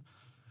direction.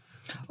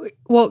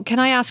 Well, can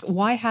I ask,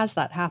 why has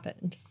that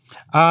happened?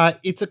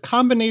 It's a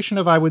combination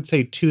of, I would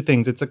say, 2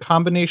 things. It's a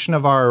combination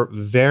of our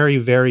very,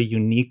 very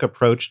unique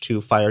approach to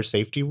fire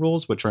safety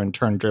rules, which are in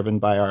turn driven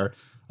by our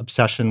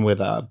obsession with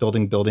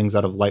building buildings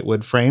out of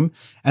lightwood frame.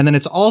 And then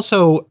it's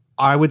also,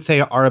 I would say,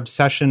 our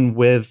obsession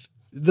with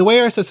the way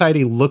our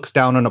society looks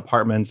down on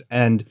apartments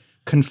and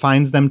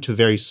confines them to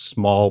very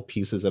small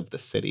pieces of the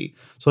city.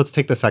 So let's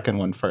take the second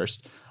one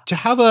first. To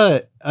have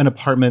an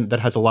apartment that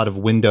has a lot of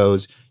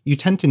windows, you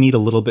tend to need a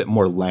little bit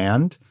more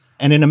land.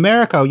 And in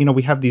America,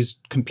 we have these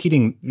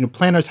competing,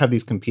 planners have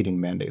these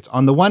competing mandates.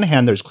 On the one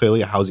hand, there's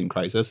clearly a housing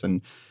crisis,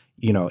 and,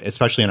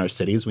 especially in our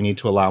cities, we need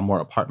to allow more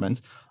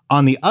apartments.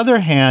 On the other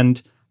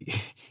hand,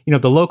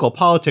 the local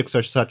politics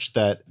are such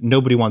that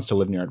nobody wants to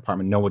live near an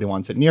apartment. Nobody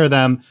wants it near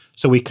them.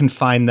 So we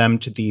confine them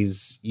to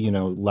these,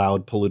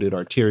 loud, polluted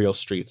arterial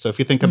streets. So if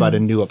you think about a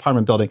new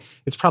apartment building,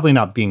 it's probably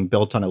not being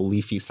built on a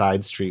leafy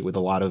side street with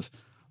a lot of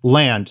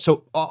land.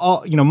 So,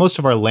 most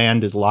of our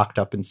land is locked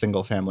up in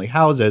single family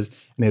houses,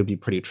 and it would be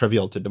pretty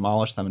trivial to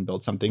demolish them and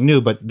build something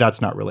new, but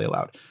that's not really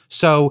allowed.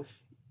 So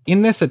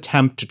in this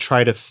attempt to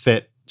try to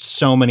fit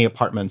so many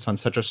apartments on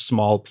such a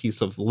small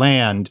piece of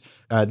land,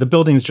 the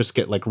buildings just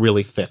get like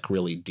really thick,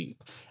 really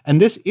deep.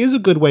 And this is a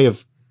good way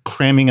of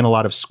cramming in a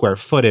lot of square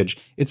footage.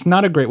 It's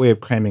not a great way of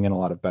cramming in a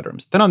lot of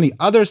bedrooms. Then on the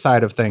other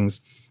side of things,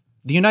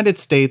 the United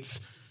States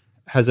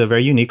has a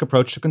very unique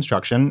approach to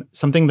construction.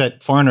 Something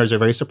that foreigners are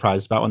very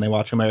surprised about when they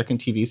watch American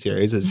TV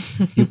series is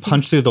you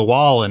punch through the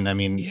wall and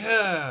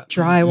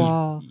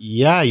drywall.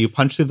 You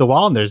punch through the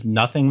wall and there's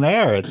nothing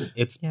there.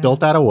 It's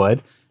built out of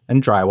wood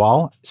and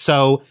drywall.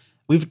 So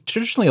we've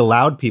traditionally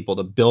allowed people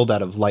to build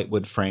out of light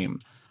wood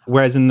frame.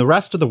 Whereas in the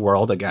rest of the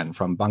world, again,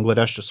 from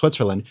Bangladesh to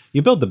Switzerland,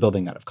 you build the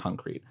building out of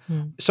concrete.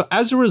 So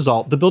as a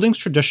result, the buildings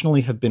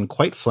traditionally have been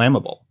quite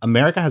flammable.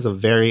 America has a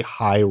very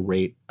high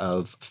rate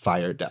of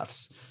fire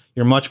deaths.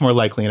 You're much more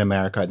likely in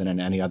America than in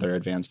any other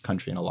advanced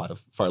country, and a lot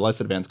of far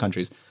less advanced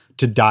countries,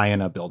 to die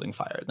in a building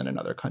fire than in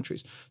other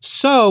countries.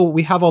 So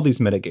we have all these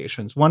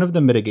mitigations. One of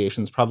the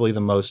mitigations, probably the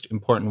most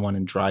important one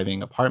in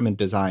driving apartment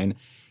design,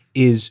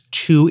 is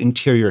 2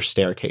 interior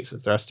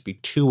staircases. There has to be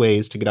 2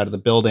 ways to get out of the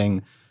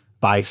building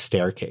by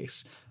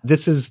staircase.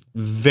 This is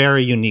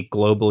very unique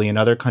globally. In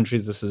other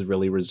countries, this is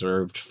really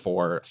reserved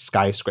for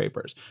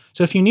skyscrapers.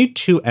 So if you need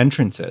 2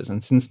 entrances,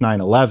 and since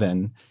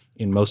 9/11,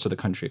 in most of the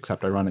country,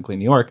 except ironically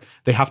New York,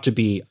 they have to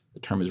be, the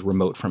term is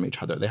remote from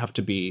each other. They have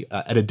to be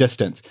at a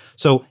distance.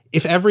 So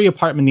if every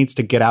apartment needs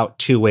to get out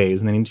 2 ways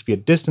and they need to be a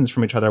distance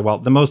from each other, well,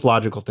 the most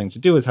logical thing to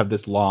do is have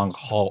this long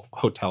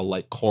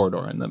hotel-like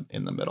corridor in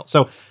the middle.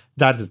 So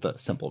that is the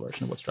simple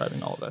version of what's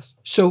driving all of this.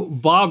 So,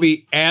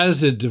 Bobby,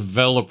 as a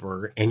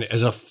developer and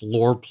as a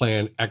floor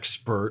plan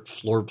expert,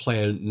 floor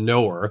plan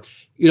knower,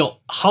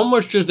 how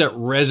much does that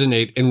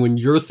resonate? And when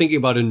you're thinking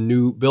about a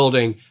new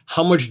building,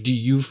 how much do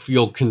you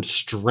feel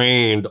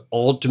constrained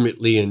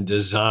ultimately in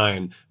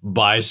design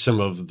by some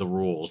of the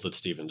rules that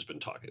Stephen's been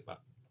talking about?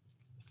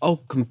 Oh,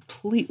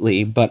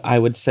 completely. But I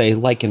would say,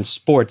 like in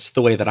sports,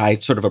 the way that I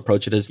sort of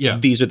approach it is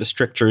these are the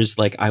strictures.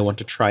 Like, I want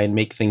to try and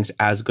make things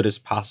as good as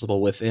possible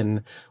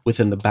within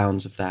the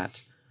bounds of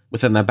that,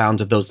 within the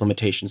bounds of those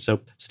limitations.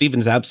 So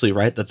Stephen's absolutely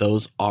right that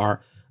those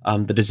are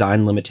the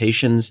design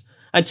limitations.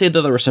 I'd say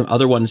that there are some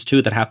other ones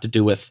too that have to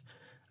do with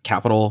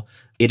capital.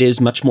 It is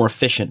much more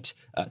efficient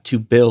to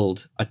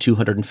build a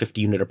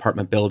 250-unit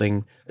apartment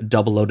building,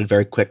 double loaded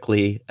very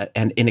quickly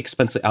and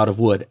inexpensively out of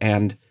wood.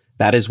 And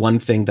that is one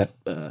thing that,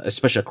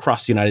 especially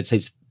across the United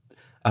States,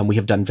 we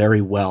have done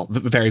very well,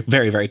 very,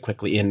 very, very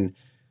quickly in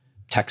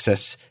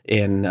Texas,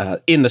 in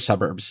the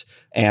suburbs.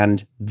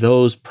 And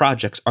those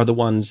projects are the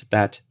ones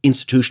that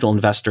institutional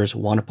investors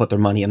want to put their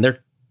money in.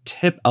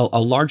 A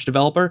large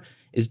developer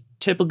is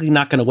typically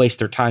not going to waste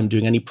their time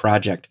doing any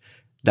project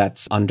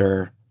that's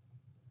under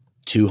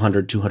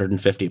 200,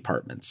 250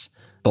 apartments,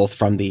 both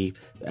from the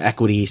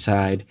equity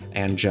side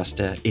and just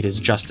it is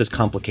just as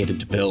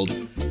complicated to build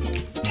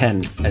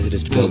 10 as it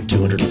is to build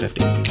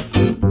 250.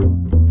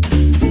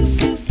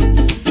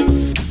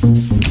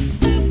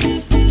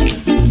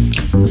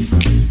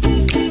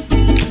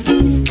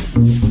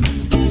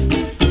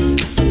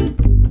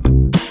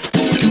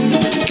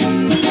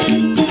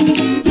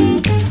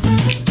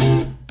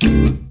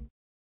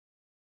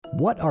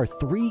 What are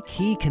 3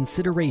 key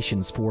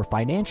considerations for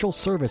financial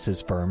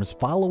services firms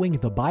following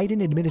the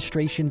Biden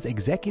administration's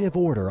executive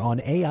order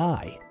on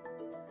AI?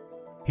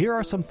 Here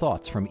are some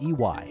thoughts from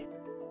EY.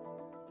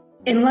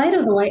 In light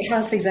of the White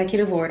House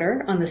executive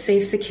order on the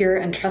safe, secure,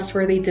 and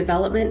trustworthy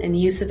development and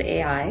use of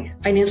AI,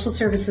 financial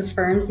services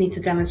firms need to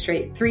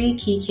demonstrate 3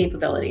 key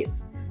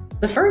capabilities.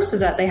 The first is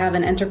that they have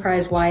an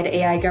enterprise-wide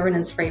AI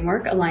governance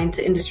framework aligned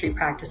to industry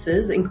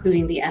practices,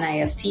 including the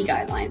NIST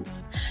guidelines.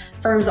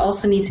 Firms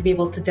also need to be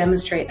able to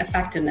demonstrate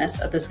effectiveness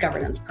of this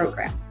governance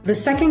program. The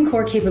second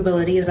core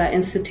capability is that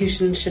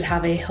institutions should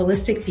have a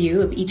holistic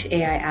view of each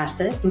AI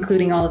asset,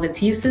 including all of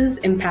its uses,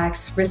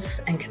 impacts,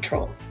 risks, and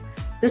controls.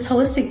 This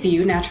holistic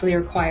view naturally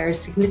requires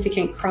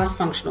significant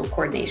cross-functional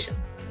coordination.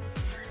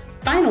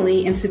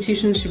 Finally,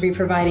 institutions should be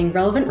providing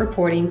relevant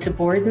reporting to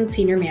boards and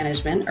senior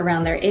management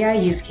around their AI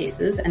use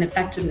cases and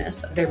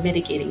effectiveness of their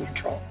mitigating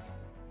controls.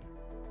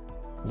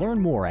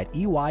 Learn more at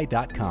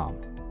EY.com.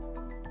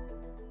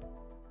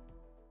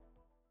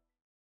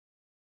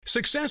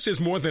 Success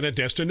is more than a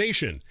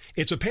destination.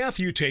 It's a path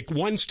you take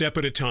one step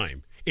at a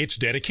time. It's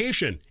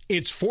dedication,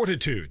 it's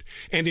fortitude,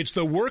 and it's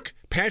the work,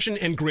 passion,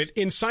 and grit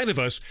inside of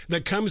us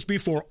that comes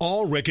before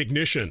all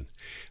recognition.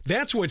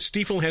 That's what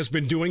Stifel has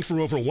been doing for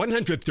over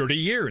 130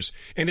 years,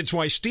 and it's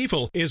why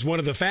Stifel is one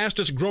of the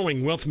fastest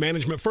growing wealth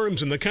management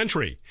firms in the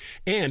country.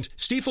 And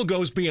Stifel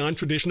goes beyond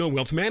traditional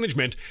wealth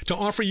management to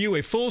offer you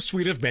a full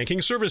suite of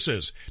banking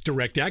services,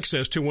 direct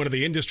access to one of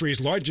the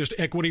industry's largest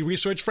equity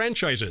research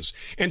franchises,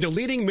 and a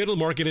leading middle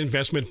market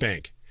investment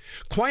bank.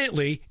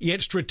 Quietly,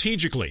 yet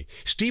strategically,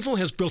 Stifel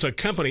has built a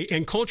company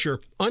and culture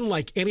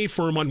unlike any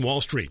firm on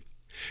Wall Street.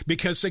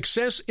 Because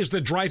success is the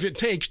drive it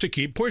takes to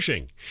keep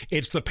pushing.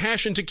 It's the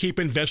passion to keep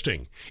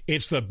investing.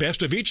 It's the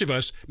best of each of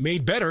us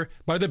made better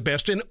by the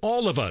best in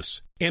all of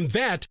us. And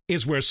that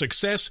is where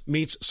success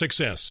meets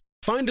success.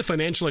 Find a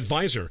financial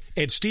advisor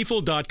at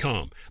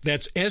Stifel.com.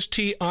 That's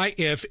Stifel.com.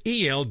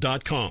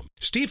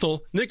 Stifel,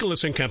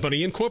 Nicholas &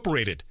 Company,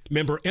 Incorporated.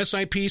 Member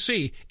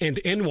SIPC and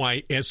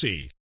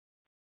NYSE.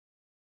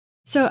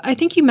 So I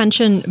think you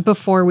mentioned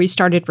before we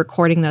started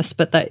recording this,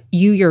 but that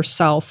you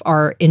yourself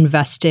are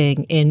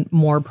investing in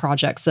more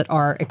projects that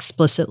are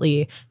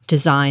explicitly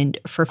designed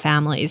for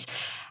families.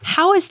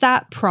 How is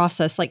that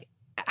process? Like,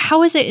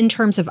 how is it in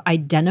terms of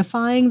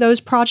identifying those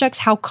projects?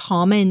 How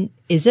common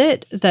is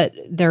it that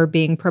they're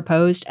being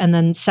proposed? And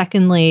then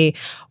secondly,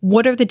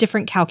 what are the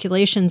different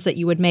calculations that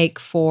you would make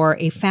for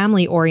a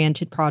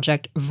family-oriented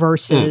project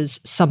versus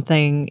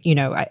something,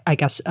 I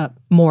guess,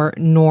 more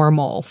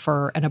normal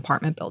for an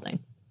apartment building?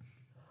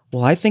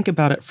 Well, I think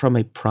about it from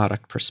a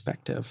product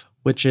perspective,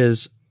 which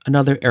is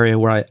another area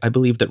where I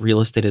believe that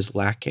real estate is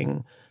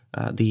lacking.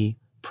 The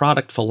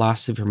product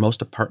philosophy for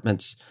most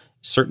apartments,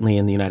 certainly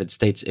in the United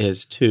States,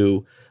 is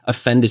to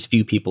offend as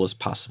few people as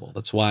possible.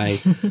 That's why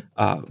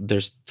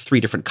there's 3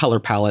 different color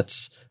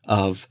palettes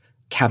of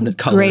cabinet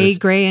colors.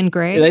 Gray, and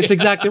gray. That's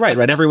exactly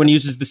right. Everyone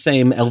uses the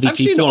same LVT I've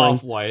seen flooring.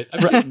 Off-white.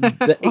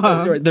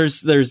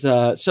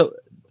 So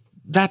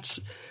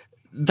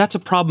that's a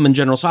problem in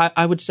general. So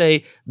I would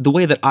say the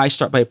way that I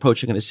start by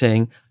approaching it is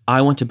saying,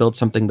 I want to build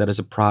something that is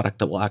a product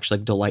that will actually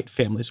delight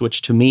families,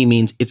 which to me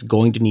means it's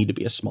going to need to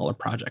be a smaller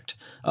project.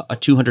 A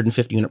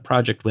 250-unit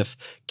project with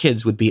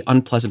kids would be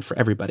unpleasant for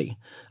everybody.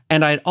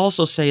 And I'd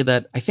also say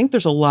that I think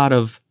there's a lot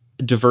of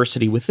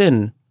diversity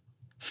within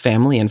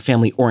family and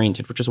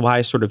family-oriented, which is why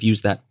I sort of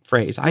use that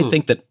phrase. I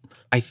think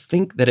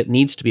that it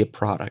needs to be a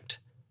product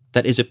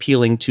that is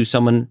appealing to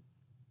someone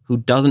who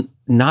doesn't,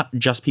 not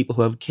just people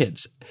who have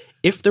kids.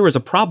 If there was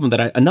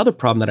another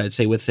problem that I'd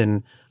say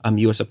within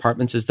U.S.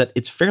 apartments is that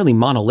it's fairly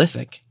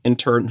monolithic in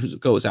terms of who it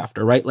goes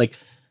after, right? Like,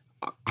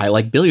 I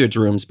like billiards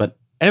rooms, but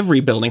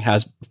every rooming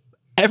has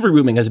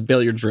a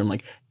billiards room.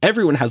 Like,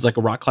 everyone has like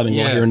a rock climbing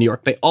wall here in New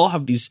York. They all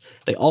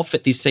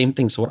fit these same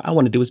things. So what I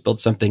want to do is build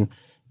something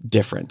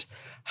different.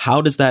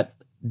 How does that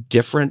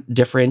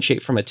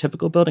differentiate from a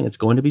typical building? It's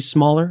going to be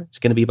smaller. It's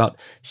going to be about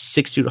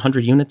 60 to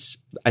 100 units.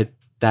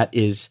 That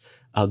is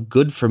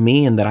good for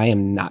me, and that I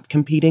am not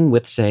competing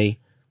with, say,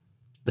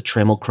 the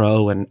Trammell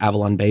Crow and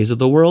Avalon Bays of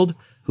the world,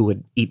 who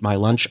would eat my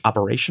lunch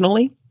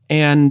operationally.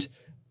 And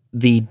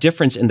the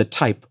difference in the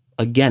type,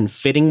 again,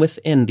 fitting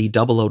within the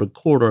double-loaded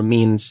corridor,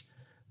 means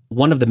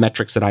one of the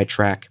metrics that I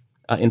track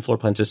in floor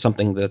plans is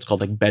something that's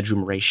called like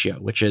bedroom ratio,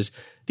 which is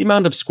the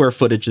amount of square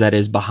footage that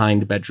is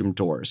behind bedroom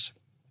doors.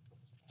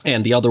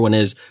 And the other one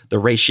is the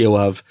ratio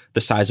of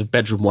the size of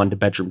bedroom 1 to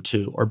bedroom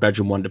 2 or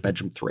bedroom 1 to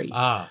bedroom 3.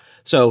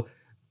 So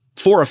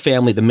for a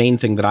family, the main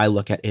thing that I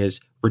look at is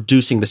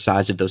reducing the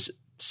size of those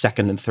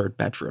second and third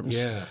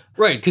bedrooms. Yeah.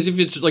 Right. Because if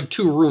it's like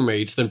 2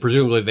 roommates, then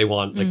presumably they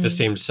want like the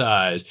same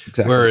size.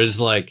 Exactly. Whereas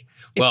like,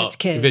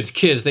 if it's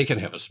kids, they can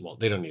have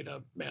they don't need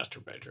a master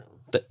bedroom.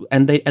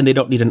 And they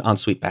don't need an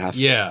ensuite bath.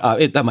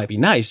 Yeah. That might be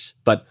nice.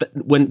 But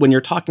when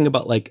you're talking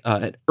about like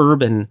an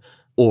urban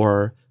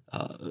or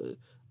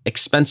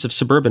expensive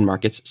suburban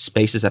markets,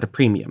 space is at a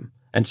premium.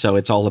 And so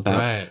it's all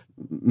about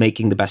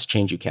making the best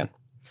change you can.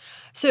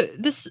 So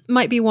this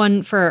might be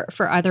one for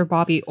either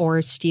Bobby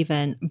or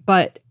Stephen,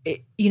 but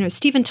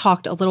Stephen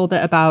talked a little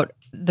bit about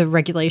the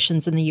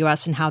regulations in the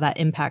U.S. and how that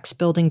impacts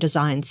building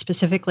design,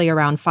 specifically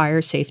around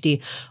fire safety.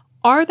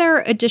 Are there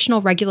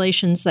additional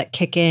regulations that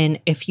kick in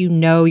if you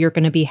know you're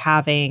going to be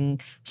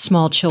having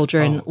small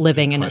children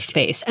living in a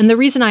space? And the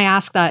reason I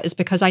ask that is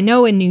because I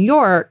know in New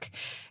York,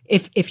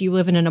 if you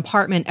live in an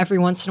apartment, every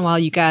once in a while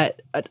you get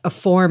a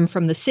form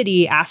from the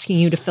city asking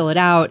you to fill it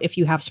out. If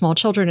you have small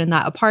children in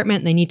that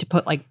apartment, they need to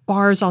put like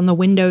bars on the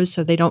windows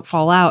so they don't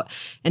fall out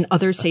and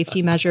other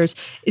safety measures.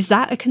 Is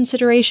that a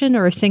consideration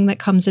or a thing that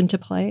comes into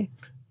play?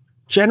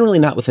 Generally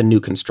not with a new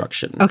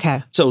construction.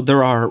 Okay. So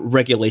there are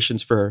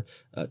regulations for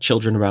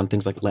children around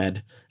things like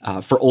lead.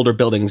 For older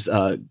buildings,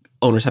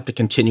 owners have to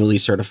continually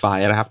certify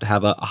and have to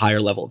have a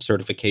higher level of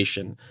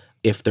certification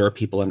if there are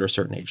people under a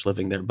certain age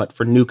living there. But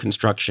for new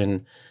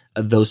construction,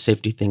 those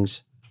safety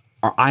things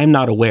I'm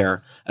not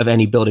aware of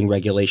any building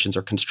regulations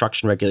or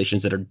construction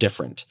regulations that are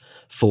different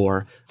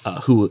for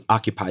who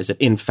occupies it.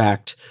 In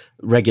fact,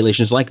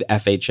 regulations like the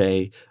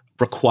FHA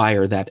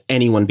require that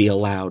anyone be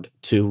allowed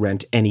to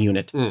rent any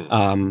unit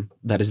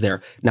that is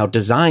there. Now,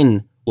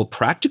 design will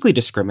practically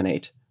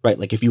discriminate, right?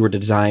 Like if you were to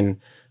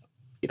design,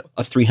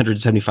 a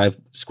 375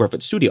 square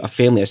foot studio, a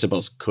family, I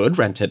suppose, could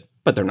rent it,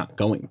 but they're not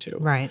going to.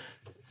 Right.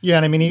 Yeah,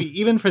 and I mean,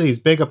 even for these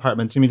big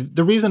apartments,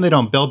 the reason they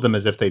don't build them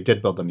is if they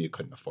did build them, you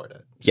couldn't afford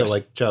it. So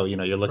like, Joe,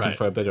 you're looking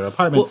for a bigger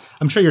apartment. Well,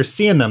 I'm sure you're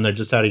seeing them. They're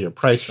just out of your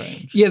price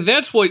range. Yeah,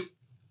 that's what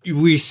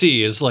we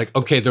see is like,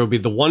 okay, there'll be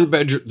the one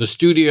bedroom, the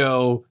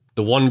studio,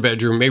 the one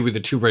bedroom, maybe the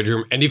 2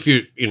 bedroom. And if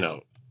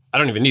I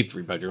don't even need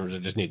 3 bedrooms. I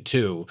just need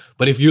 2.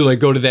 But if you like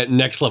go to that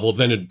next level,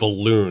 then it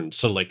balloons.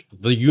 So like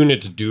the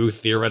units do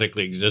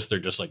theoretically exist. They're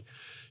just like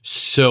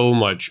so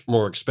much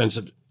more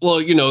expensive. Well,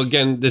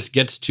 again, this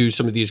gets to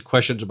some of these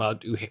questions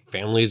about do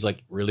families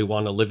like really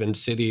want to live in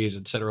cities,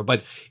 et cetera.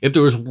 But if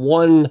there was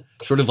one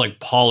sort of like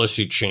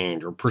policy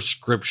change or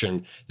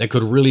prescription that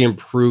could really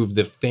improve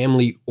the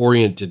family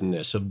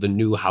orientedness of the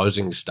new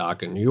housing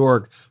stock in New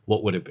York,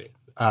 what would it be?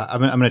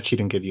 I'm going to cheat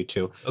and give you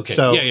 2. Okay.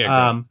 So,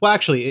 well,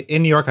 actually,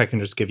 in New York, I can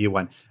just give you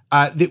 1.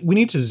 We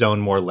need to zone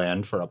more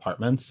land for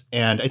apartments.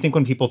 And I think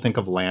when people think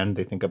of land,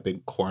 they think of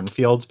big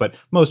cornfields, but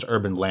most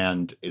urban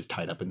land is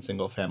tied up in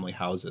single family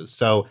houses.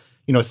 So,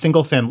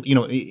 single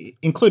family,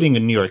 including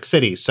in New York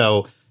City.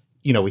 So,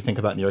 we think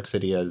about New York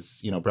City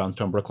as,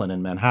 brownstone, Brooklyn,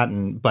 and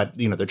Manhattan. But,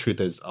 the truth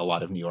is a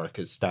lot of New York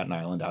is Staten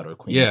Island, outer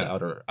Queens,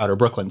 outer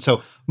Brooklyn.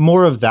 So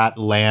more of that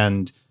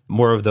land,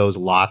 more of those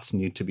lots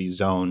need to be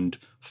zoned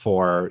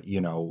for,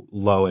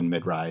 low and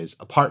mid-rise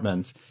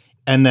apartments.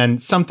 And then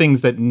some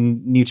things that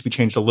need to be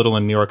changed a little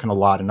in New York and a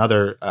lot in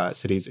other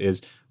cities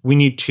is we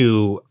need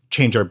to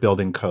change our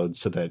building codes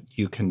so that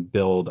you can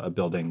build a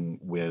building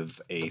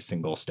with a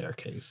single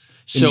staircase.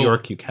 In New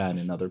York, you can.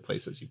 In other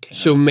places, you can't.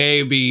 So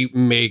maybe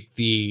make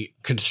the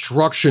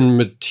construction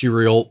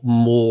material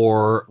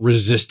more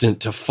resistant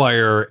to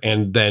fire.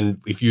 And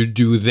then if you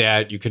do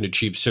that, you can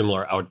achieve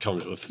similar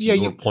outcomes with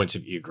fewer points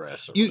of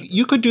egress.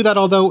 You could do that,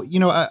 although,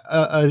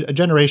 a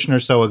generation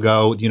or so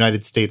ago, the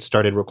United States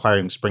started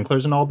requiring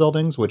sprinklers in all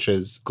buildings, which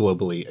is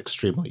globally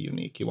extremely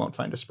unique. You won't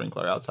find a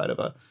sprinkler outside of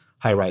a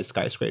high-rise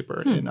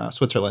skyscraper in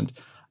Switzerland.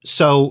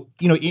 So,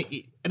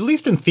 at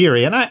least in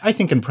theory, and I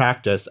think in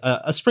practice,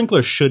 a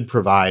sprinkler should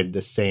provide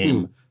the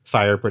same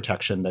fire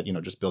protection that,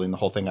 just building the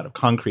whole thing out of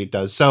concrete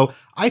does. So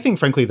I think,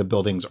 frankly, the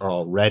buildings are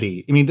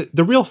already,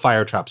 the real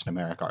fire traps in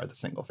America are the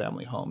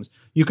single-family homes.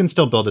 You can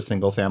still build a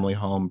single-family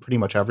home pretty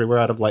much everywhere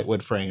out of light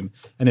wood frame.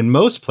 And in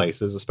most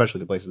places,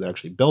 especially the places that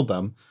actually build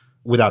them,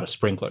 without a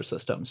sprinkler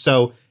system.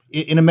 So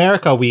in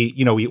America, we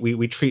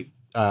treat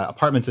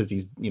apartments as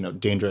these,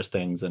 dangerous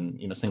things,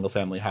 and single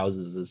family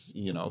houses is,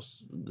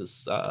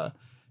 this,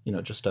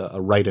 just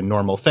a right and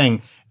normal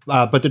thing.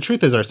 But the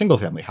truth is, our single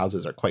family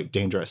houses are quite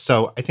dangerous.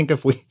 So I think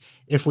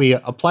if we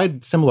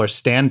applied similar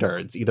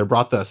standards, either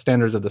brought the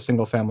standards of the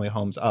single family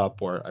homes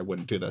up, or I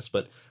wouldn't do this,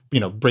 but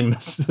bring the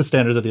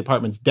standards of the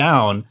apartments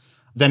down,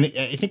 then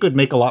I think it would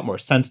make a lot more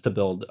sense to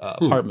build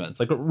apartments.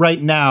 Like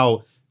right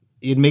now,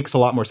 it makes a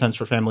lot more sense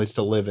for families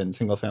to live in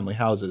single family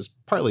houses,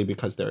 partly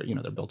because they're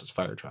built as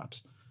fire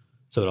traps.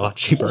 So they're a lot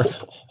cheaper.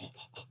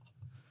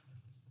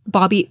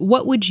 Bobby,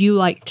 what would you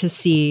like to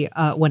see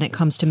when it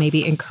comes to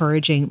maybe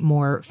encouraging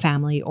more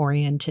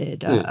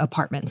family-oriented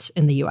apartments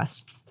in the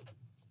U.S.?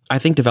 I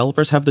think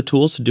developers have the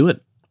tools to do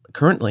it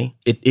currently.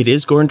 It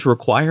is going to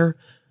require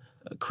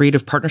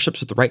creative partnerships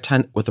with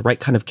the right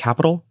kind of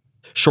capital.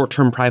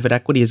 Short-term private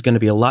equity is going to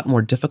be a lot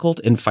more difficult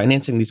in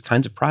financing these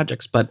kinds of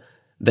projects, but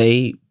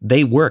they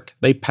work,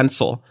 they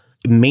pencil.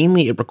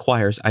 Mainly it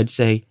requires, I'd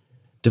say,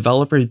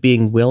 developers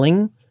being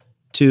willing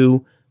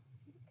to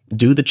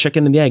do the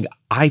chicken and the egg.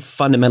 I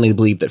fundamentally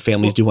believe that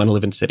families do want to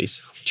live in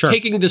cities. Sure.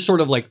 Taking this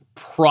sort of like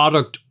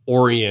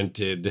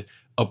product-oriented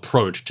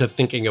approach to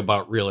thinking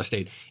about real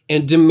estate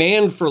and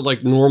demand for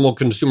like normal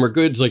consumer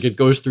goods, like it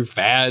goes through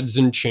fads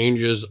and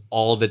changes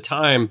all the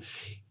time.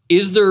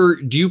 Do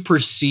you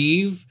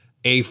perceive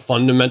a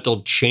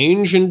fundamental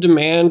change in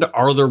demand?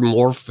 Are there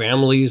more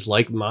families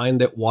like mine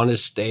that want to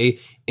stay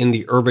in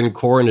the urban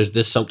core? And is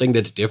this something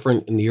that's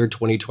different in the year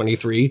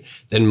 2023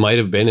 than might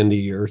have been in the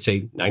year,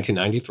 say,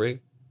 1993?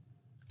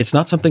 It's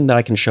not something that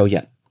I can show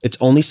yet. It's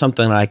only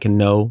something that I can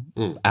know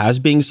as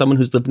being someone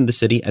who's lived in the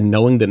city and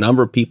knowing the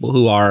number of people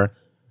who are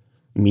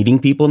meeting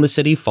people in the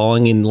city,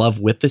 falling in love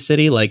with the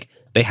city. Like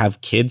they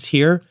have kids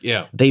here.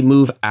 Yeah. They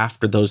move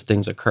after those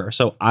things occur.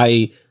 So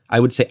I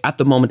would say at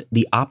the moment,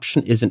 the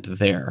option isn't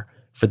there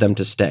for them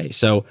to stay.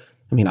 So,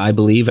 I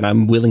believe, and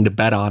I'm willing to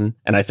bet on,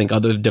 and I think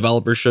other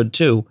developers should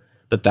too,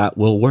 that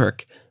will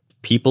work.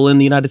 People in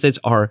the United States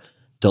are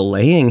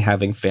delaying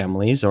having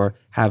families or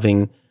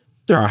having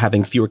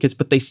fewer kids,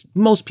 but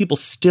most people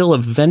still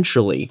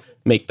eventually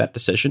make that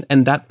decision.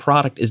 And that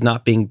product is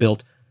not being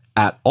built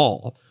at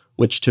all,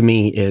 which to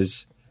me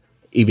is,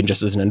 even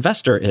just as an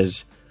investor,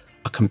 is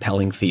a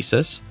compelling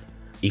thesis.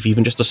 If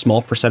even just a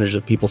small percentage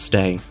of people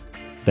stay,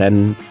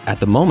 then at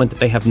the moment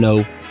they have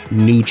no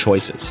new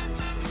choices.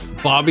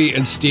 Bobby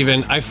and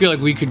Stephen, I feel like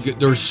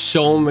there's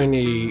so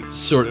many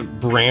sort of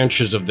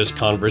branches of this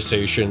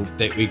conversation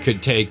that we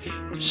could take.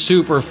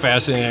 Super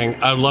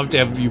fascinating. I'd love to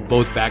have you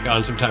both back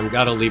on sometime.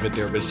 Got to leave it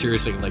there. But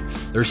seriously, like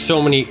there's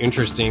so many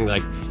interesting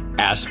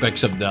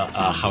aspects of the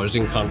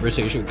housing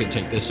conversation we can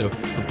take this. So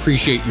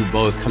appreciate you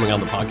both coming on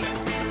the podcast.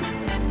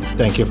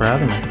 Thank you for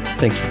having me.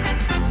 Thank you.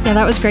 Yeah,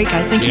 that was great,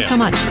 guys. Thank you so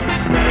much.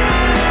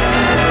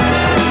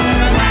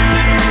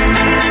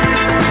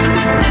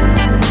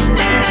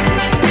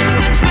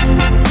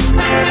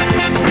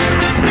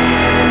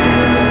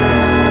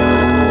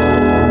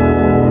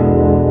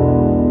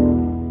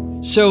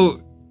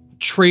 So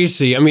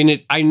Tracy, I mean,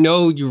 I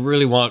know you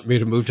really want me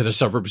to move to the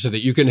suburbs so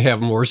that you can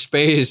have more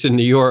space in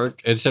New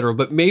York, et cetera,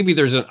 but maybe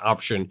there's an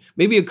option.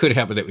 Maybe it could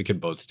happen that we could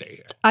both stay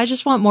here. I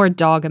just want more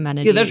dog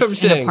amenities that's what I'm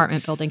saying. in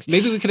apartment buildings.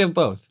 Maybe we could have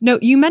both. No,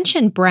 you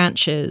mentioned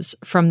branches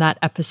from that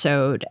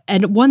episode.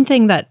 And one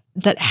thing that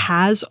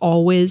has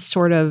always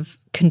sort of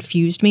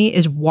confused me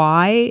is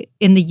why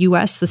in the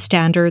US the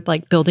standard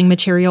like building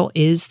material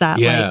is that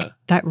like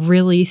that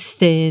really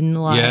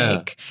thin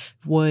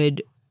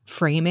wood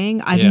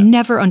framing. I've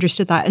never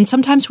understood that. And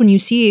sometimes when you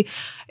see,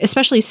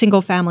 especially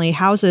single family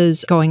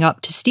houses going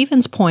up, to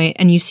Stephen's point,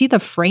 and you see the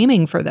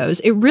framing for those,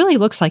 it really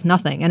looks like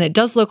nothing. And it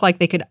does look like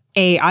they could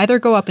A, either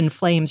go up in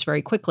flames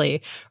very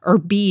quickly, or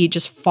B,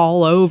 just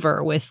fall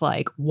over with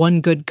like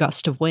one good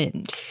gust of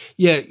wind.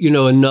 Yeah,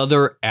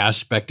 another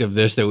aspect of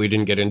this that we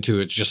didn't get into,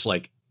 it's just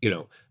like,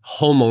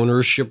 home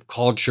ownership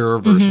culture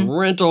versus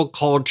rental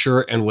culture,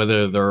 and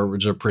whether there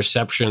was a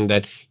perception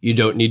that you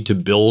don't need to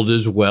build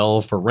as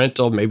well for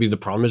rental. Maybe the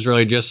problem is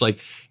really just like,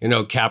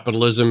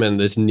 capitalism and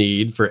this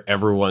need for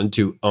everyone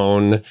to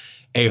own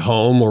a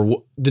home,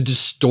 or the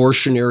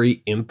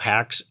distortionary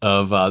impacts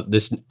of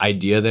this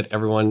idea that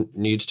everyone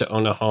needs to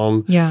own a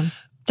home. Yeah.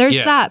 There's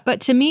that.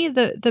 But to me,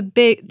 the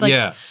big,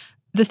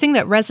 the thing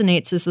that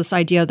resonates is this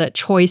idea that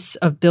choice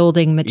of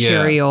building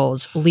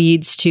materials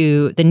leads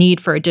to the need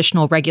for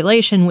additional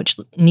regulation, which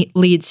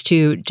leads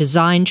to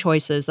design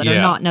choices that are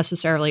not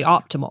necessarily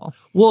optimal.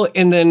 Well,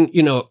 and then,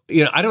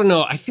 I don't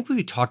know. I think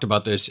we talked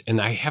about this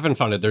and I haven't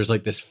found it. There's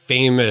like this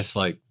famous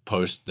like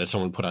post that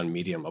someone put on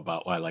Medium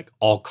about why like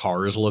all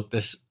cars look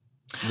the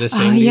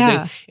same.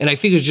 And I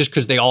think it's just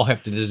because they all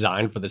have to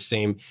design for the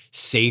same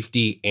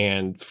safety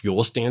and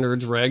fuel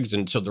standards regs.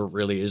 And so there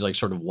really is like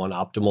sort of one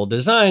optimal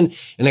design.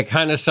 And it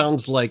kind of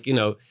sounds like,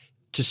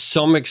 to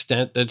some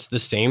extent, that's the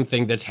same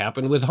thing that's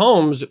happened with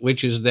homes,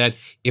 which is that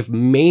if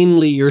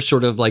mainly you're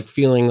sort of like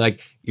feeling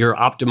like you're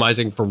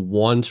optimizing for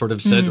one sort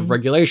of set of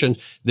regulations,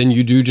 then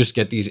you do just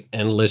get these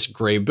endless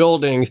gray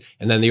buildings.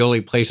 And then the only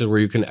places where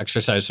you can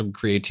exercise some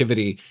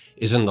creativity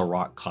is in the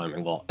rock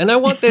climbing wall. And I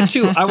want that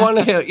too. I want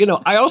to have,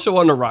 I also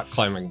want a rock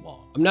climbing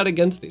wall. I'm not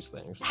against these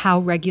things.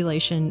 How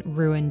regulation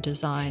ruined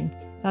design.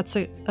 That's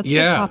a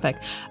good topic.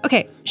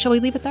 Okay, shall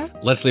we leave it there?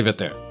 Let's leave it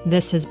there.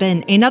 This has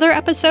been another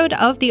episode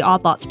of the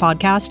Odd Lots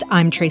podcast.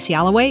 I'm Tracy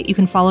Alloway. You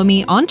can follow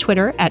me on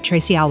Twitter at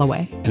Tracy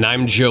Alloway. And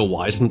I'm Joe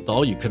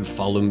Weisenthal. You can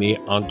follow me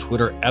on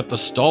Twitter at The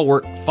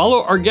Stalwart.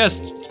 Follow our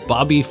guest,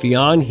 Bobby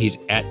Fian. He's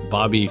at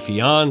Bobby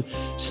Fian.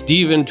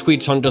 Stephen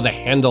tweets under the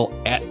handle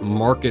at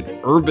Market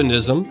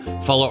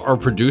Urbanism. Follow our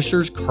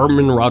producers,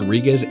 Carmen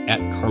Rodriguez at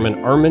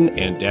Carmen Arman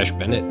and Dash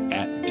Bennett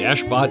at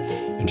Dashbot,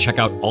 and check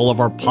out all of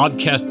our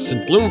podcasts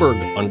at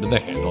Bloomberg under the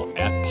handle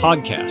at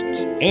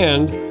podcasts.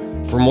 And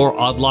for more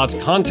Odd Lots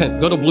content,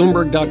 go to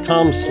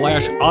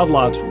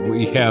Bloomberg.com/oddlots.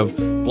 We have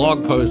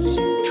blog posts,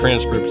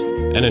 transcripts,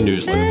 and a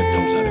newsletter that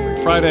comes out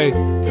every Friday.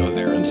 Go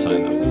there and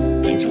sign up.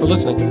 Thanks for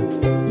listening.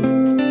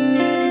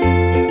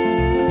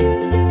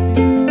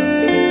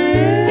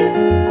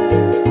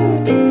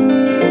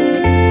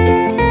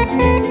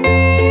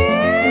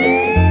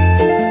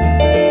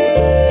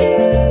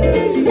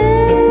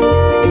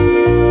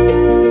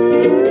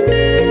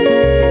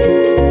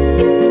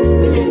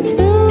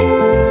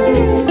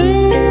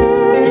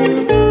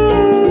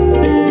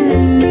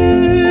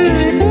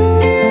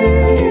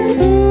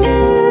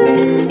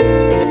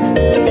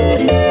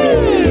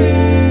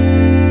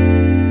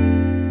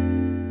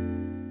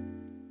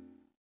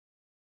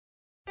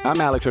 I'm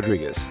Alex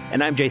Rodriguez.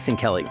 And I'm Jason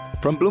Kelly.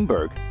 From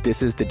Bloomberg,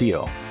 this is The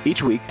Deal.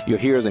 Each week, you'll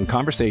hear us in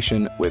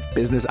conversation with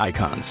business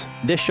icons.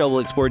 This show will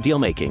explore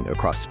deal-making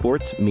across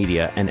sports,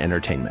 media, and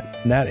entertainment.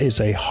 And that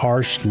is a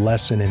harsh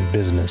lesson in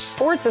business.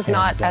 Sports is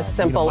not as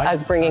simple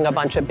as bringing a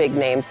bunch of big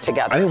names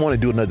together. I didn't want to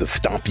do another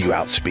stomp you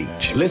out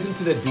speech. Listen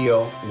to The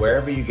Deal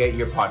wherever you get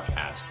your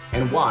podcast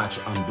and watch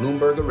on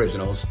Bloomberg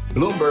Originals,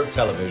 Bloomberg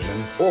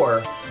Television,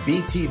 or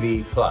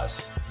BTV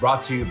Plus.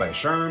 Brought to you by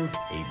SHRM,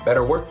 a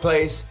better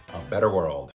workplace, a better world.